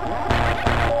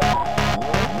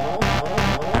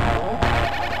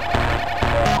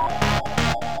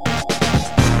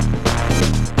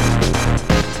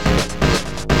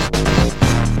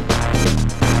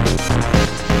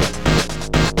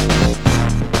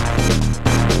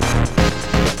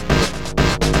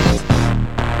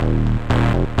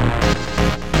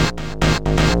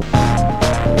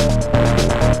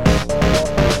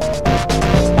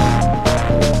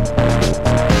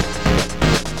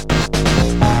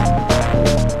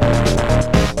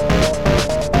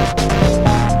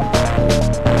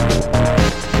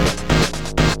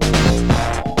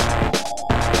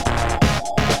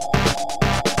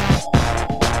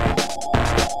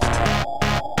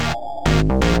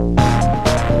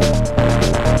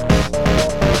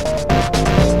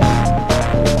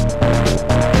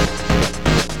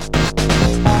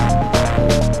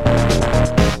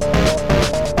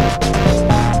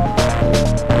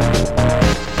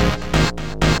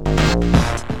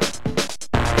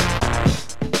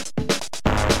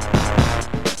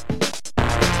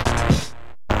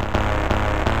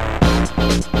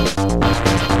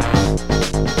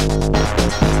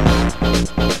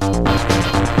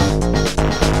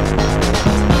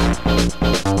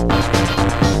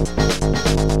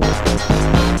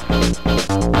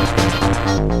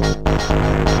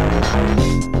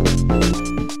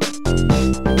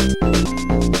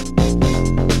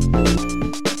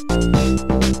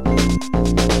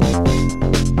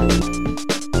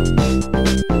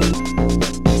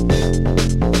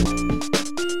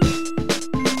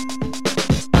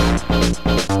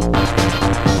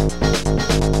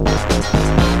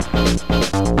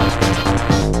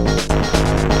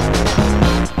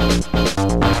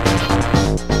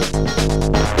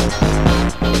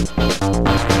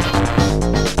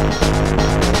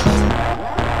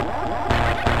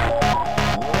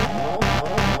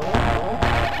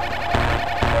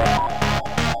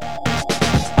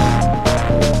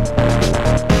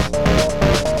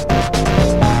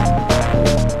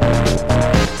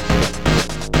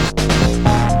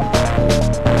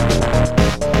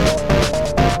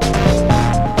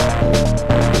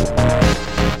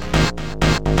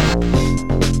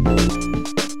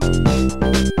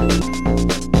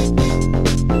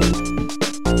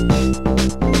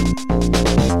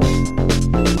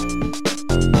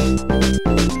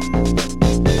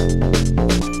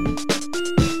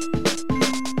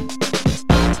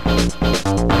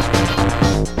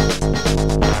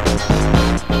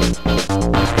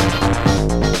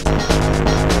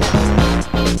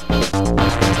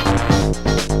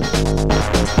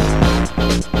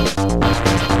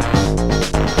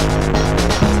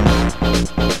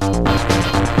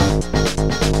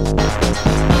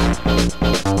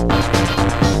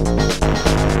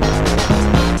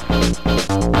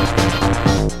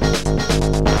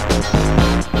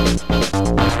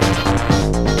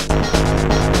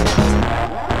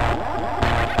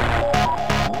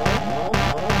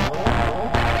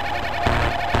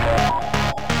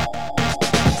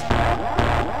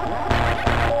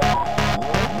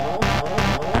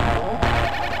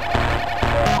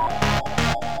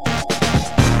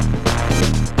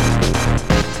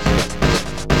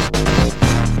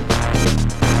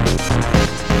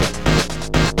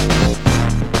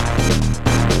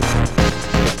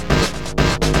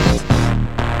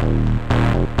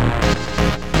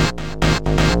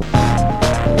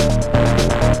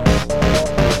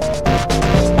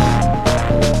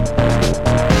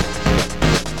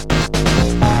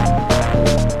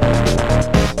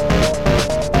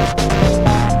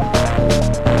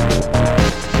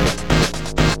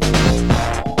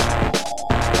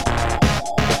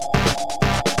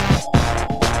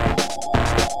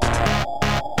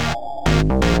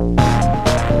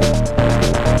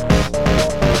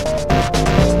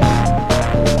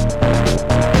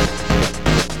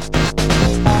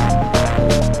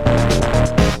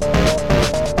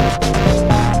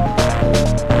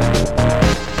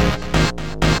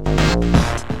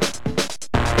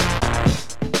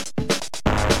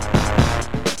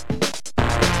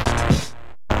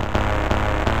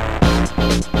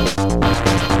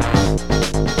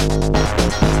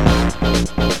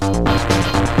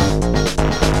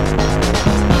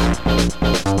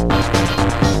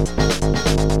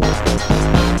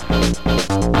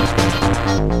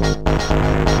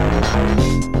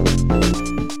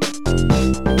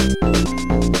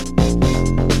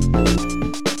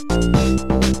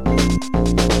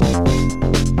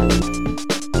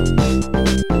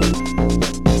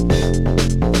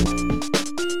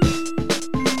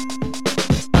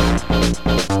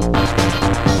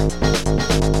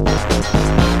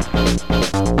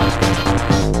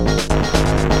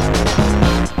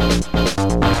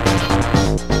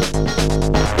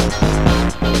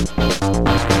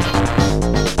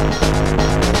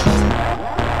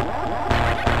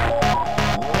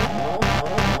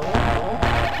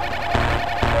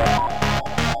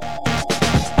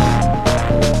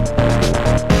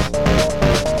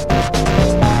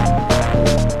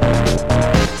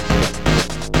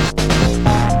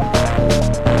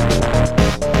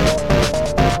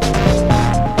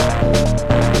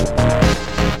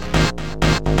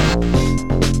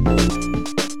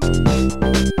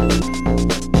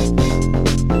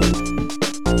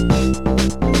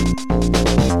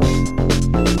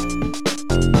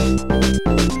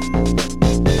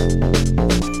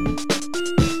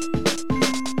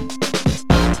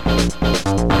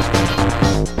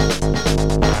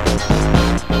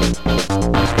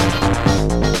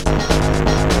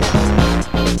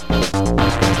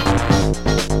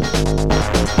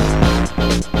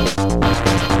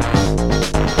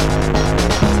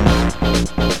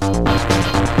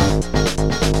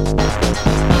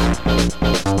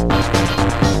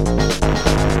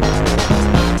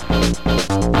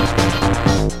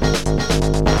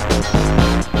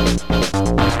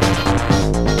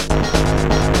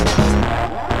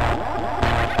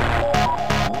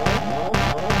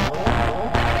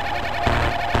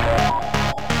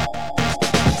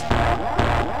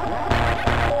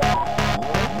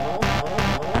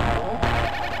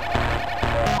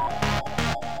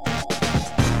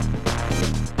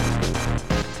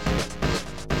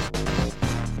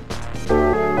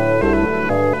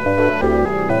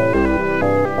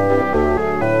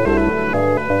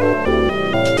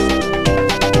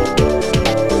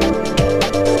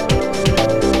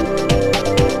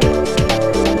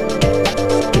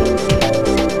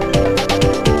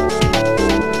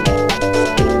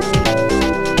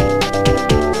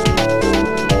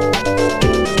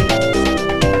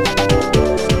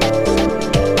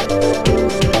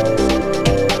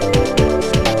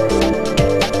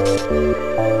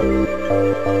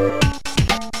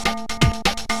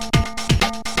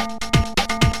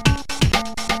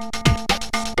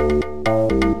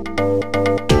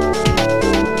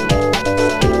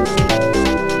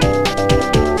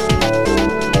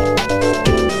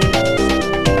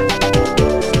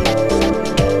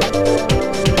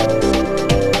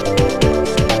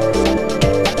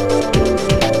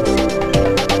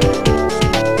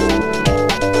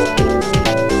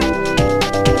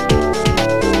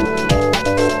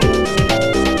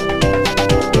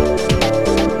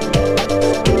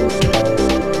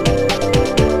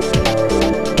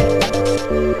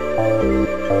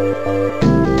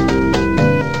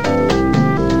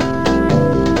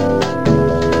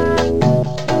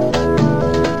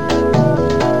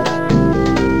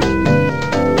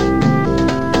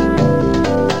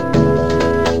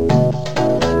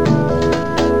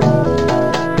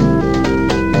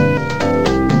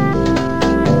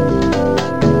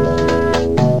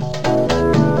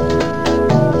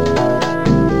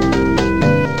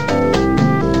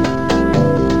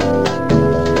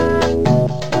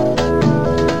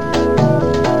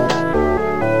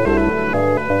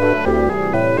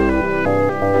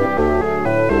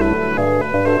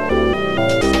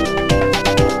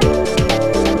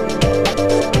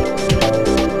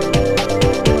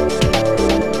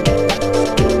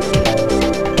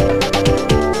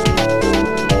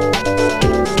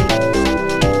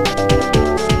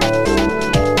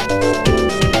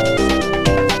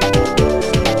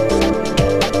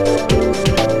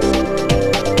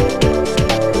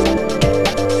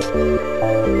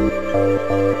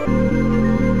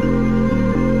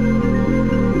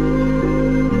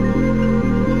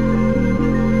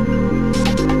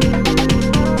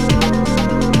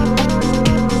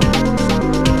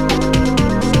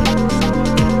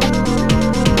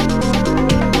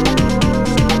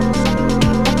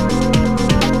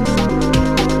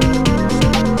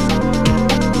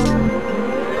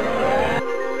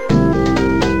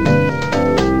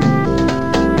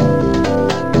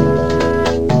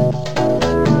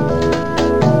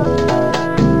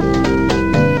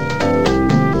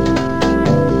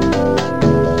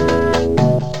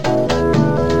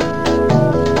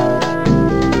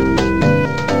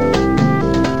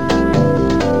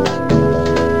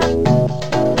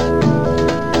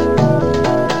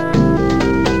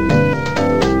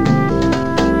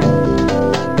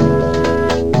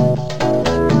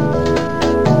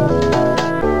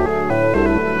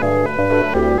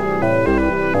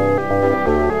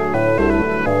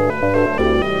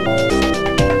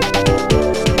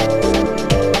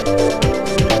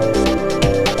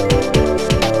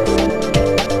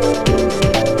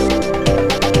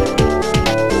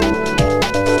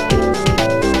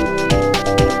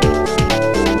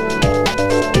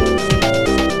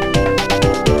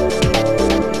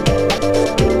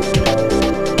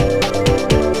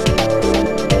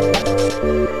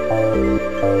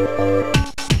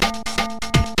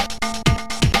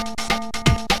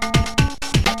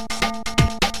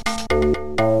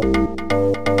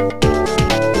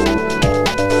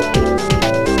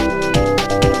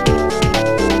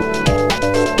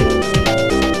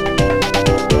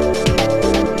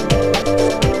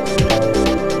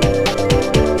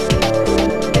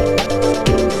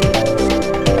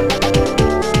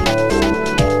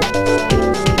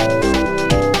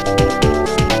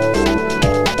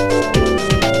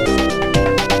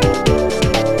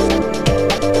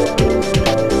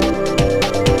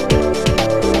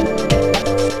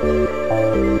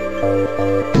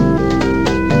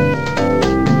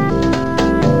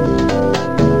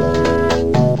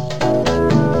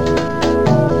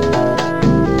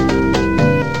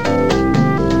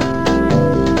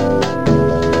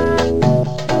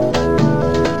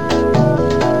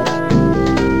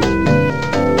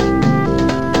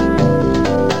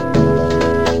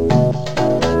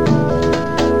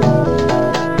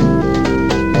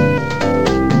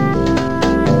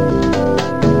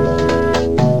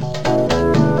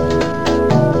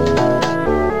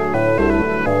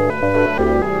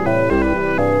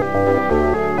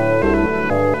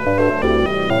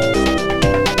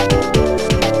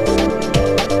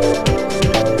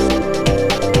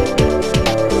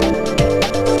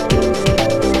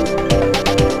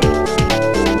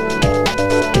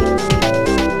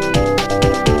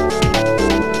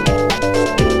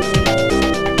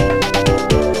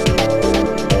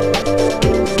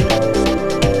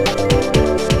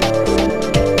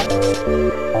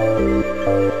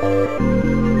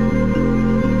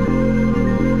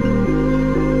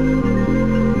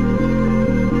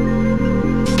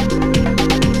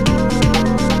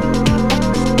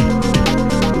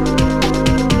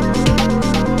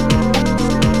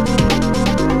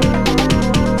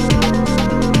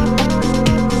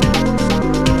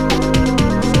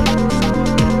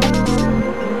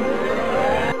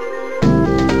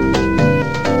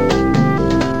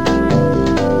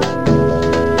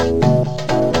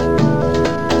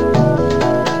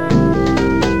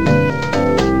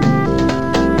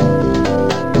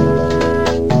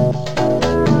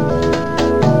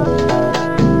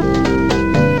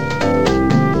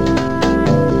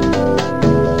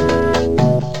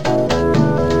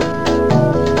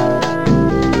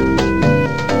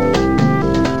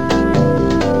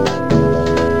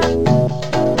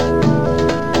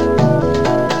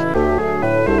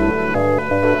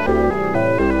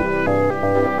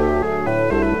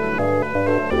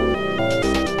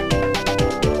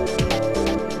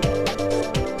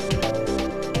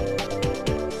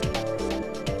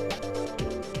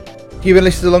 You've been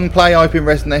listening to Long Play, I've been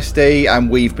Resident SD, and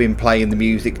we've been playing the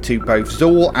music to both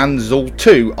Zool and Zool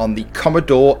 2 on the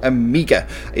Commodore Amiga.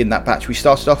 In that batch we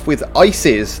started off with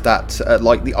Ices, that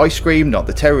like the ice cream, not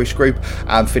the terrorist group,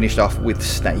 and finished off with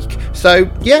Snake. So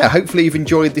yeah, hopefully you've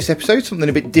enjoyed this episode, something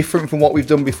a bit different from what we've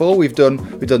done before. We've done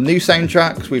new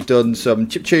soundtracks, we've done some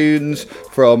chip tunes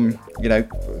from, you know,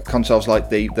 consoles like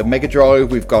the Mega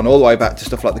Drive. We've gone all the way back to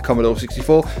stuff like the Commodore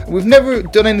 64. We've never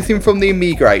done anything from the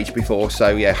Amiga age before,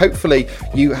 so yeah, hopefully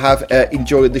you have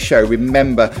enjoyed the show.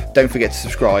 Remember, don't forget to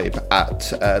subscribe at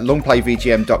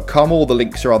longplayvgm.com. All the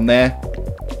links are on there.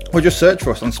 Or just search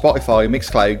for us on Spotify,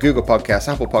 Mixcloud, Google Podcasts,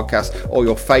 Apple Podcasts, or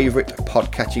your favourite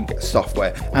podcatching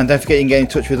software. And don't forget you can get in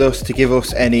touch with us to give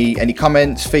us any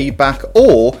comments, feedback,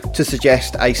 or to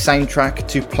suggest a soundtrack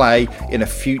to play in a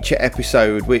future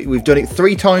episode. We've done it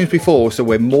 3 times before, so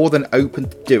we're more than open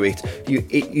to do it.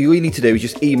 You need to do is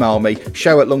just email me,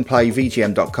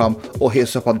 show@longplayvgm.com, or hit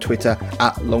us up on Twitter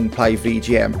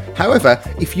 @longplayvgm. However,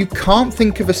 if you can't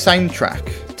think of a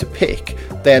soundtrack to pick,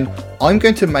 then I'm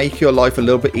going to make your life a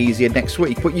little bit easier next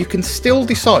week, but you can still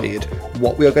decide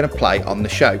what we are going to play on the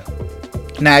show.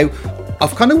 Now,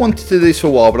 I've kind of wanted to do this for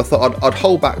a while, but I thought I'd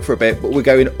hold back for a bit, but we're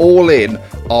going all in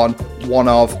on one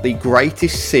of the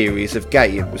greatest series of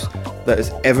games that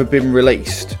has ever been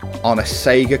released on a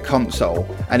Sega console,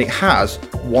 and it has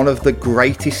one of the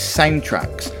greatest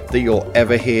soundtracks that you'll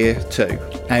ever hear too.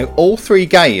 Now, all 3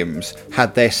 games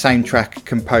had their soundtrack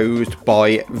composed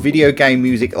by video game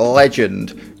music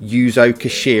legend Yuzo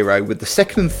Koshiro, with the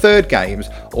second and third games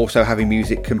also having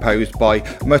music composed by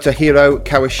Motohiro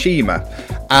Kawashima.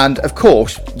 And of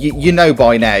course, you know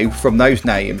by now from those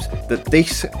names that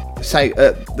this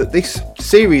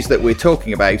series that we're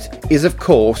talking about is of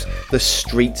course the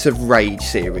Streets of Rage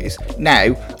series.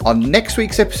 Now, on next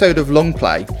week's episode of Long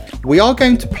Play, we are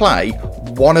going to play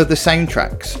one of the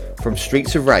soundtracks from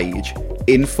Streets of Rage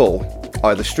in full,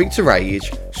 either Streets of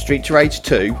Rage, Streets of Rage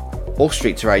 2, or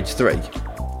Streets of Rage 3.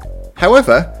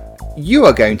 However, you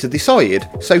are going to decide,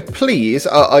 so please,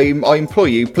 I implore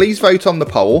you, please vote on the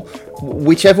poll.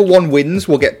 Whichever one wins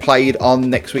will get played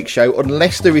on next week's show,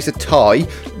 unless there is a tie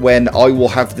when I will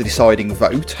have the deciding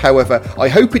vote. However, I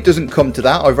hope it doesn't come to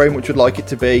that. I very much would like it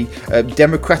to be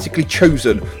democratically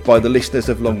chosen by the listeners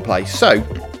of Long Play. So,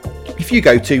 if you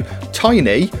go to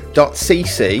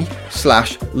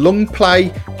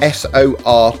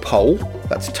tiny.cc/longplaysor poll,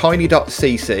 that's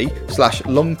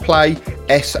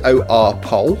tiny.cc/longplaysor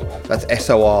poll, that's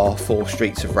SOR for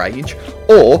Streets of Rage,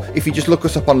 or if you just look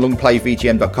us up on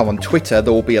longplayvgm.com on Twitter,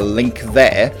 there will be a link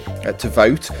there to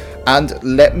vote, and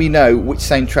let me know which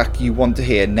soundtrack you want to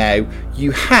hear. Now,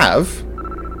 you have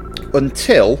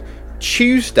until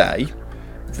Tuesday,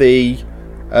 the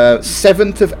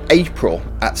 7th of April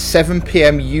at 7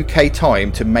 PM UK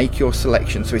time to make your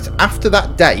selection. So it's after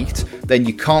that date, then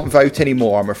you can't vote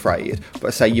anymore, I'm afraid. But I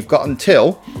say you've got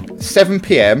until 7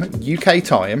 PM UK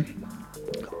time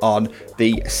on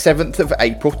the 7th of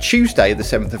April, Tuesday the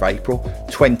 7th of April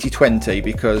 2020,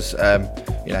 because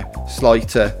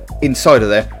slight insider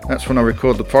there, that's when I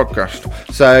record the podcast.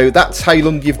 So that's how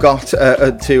long you've got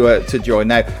to join.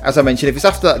 Now, as I mentioned, if it's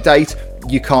after that date,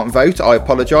 you can't vote, I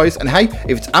apologise. And hey,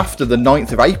 if it's after the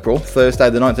 9th of April, Thursday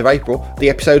the 9th of April, the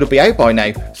episode will be out by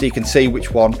now, so you can see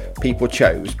which one people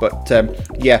chose. But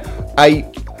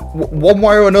one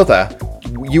way or another,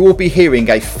 you will be hearing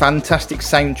a fantastic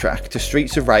soundtrack to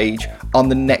Streets of Rage on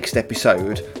the next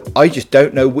episode. I just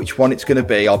don't know which one it's going to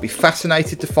be. I'll be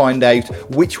fascinated to find out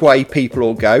which way people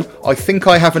will go. I think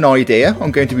I have an idea,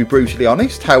 I'm going to be brutally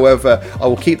honest. However, I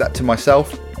will keep that to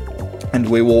myself, and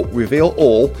we will reveal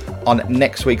all on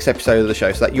next week's episode of the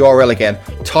show. So that URL again,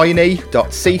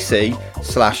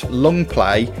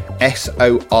 tiny.cc/lungplay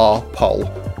SOR,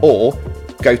 or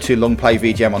go to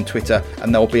lungplayvgm on Twitter,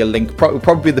 and there will be a link,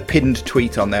 probably the pinned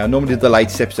tweet on there. Normally the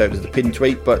latest episode is the pinned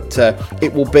tweet, but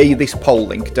it will be this poll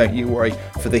link, don't you worry,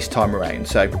 for this time around.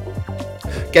 So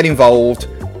get involved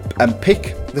and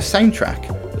pick the soundtrack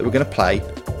that we're going to play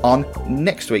on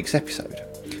next week's episode.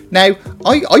 Now,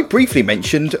 I briefly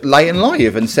mentioned Late and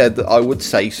Live and said that I would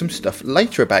say some stuff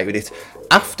later about it.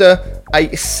 After a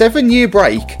 7-year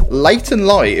break, Late and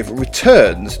Live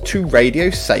returns to Radio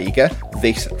Sega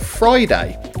this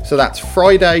Friday. So that's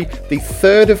Friday the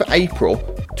 3rd of April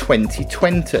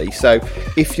 2020. So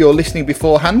if you're listening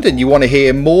beforehand and you want to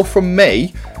hear more from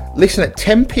me, listen at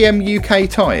 10 PM UK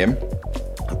time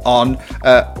on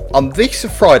this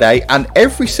Friday and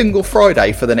every single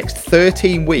Friday for the next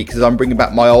 13 weeks, as I'm bringing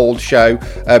back my old show,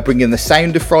 bringing the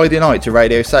sound of Friday night to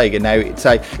Radio Sega. Now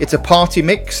it's a party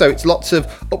mix, so it's lots of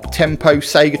up-tempo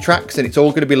Sega tracks, and it's all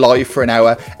going to be live for an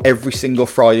hour every single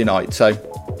Friday night. So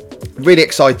really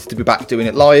excited to be back doing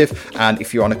it live, and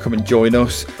if you want to come and join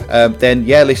us, then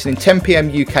yeah, listen in 10 PM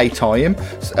UK time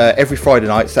every Friday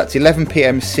night. So that's 11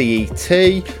 PM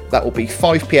CET, that will be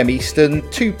 5 PM Eastern,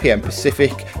 2 PM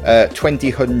Pacific,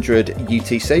 2000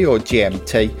 UTC or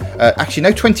GMT. Actually,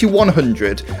 no,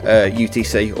 2100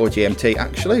 UTC or GMT.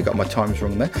 Actually, I got my times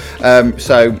wrong there.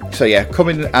 So yeah, come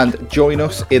in and join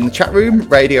us in the chat room,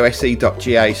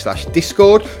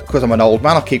 radiose.ga/Discord. Because I'm an old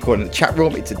man, I'll keep calling it the chat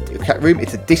room. It's a chat room.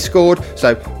 It's a Discord.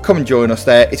 So come and join us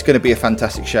there. It's going to be a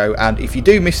fantastic show. And if you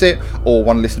do miss it or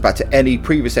want to listen back to any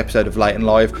previous episode of Late and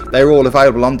Live, they're all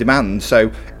available on demand.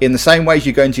 So in the same way as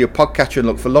you go into your podcatcher and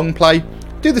look for Long Play,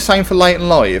 do the same for Late and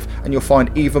Live, and you'll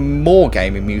find even more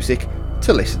gaming music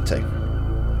to listen to.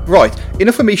 Right,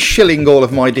 enough of me shilling all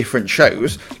of my different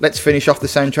shows. Let's finish off the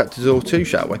soundtrack to Zool 2,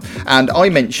 shall we? And I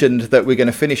mentioned that we're going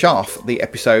to finish off the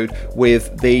episode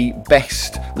with the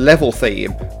best level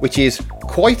theme, which is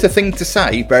quite a thing to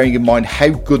say, bearing in mind how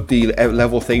good the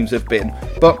level themes have been.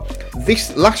 But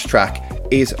this last track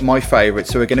is my favourite,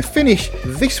 so we're going to finish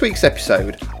this week's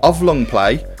episode of Long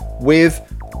Play with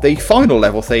the final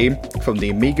level theme from the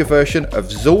Amiga version of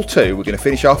Zool 2. We're going to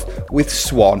finish off with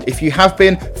Swan. If you have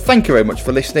been, thank you very much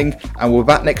for listening, and we're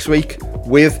back next week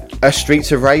with a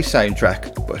Streets of Rage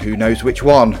soundtrack, but who knows which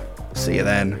one. See you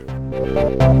then.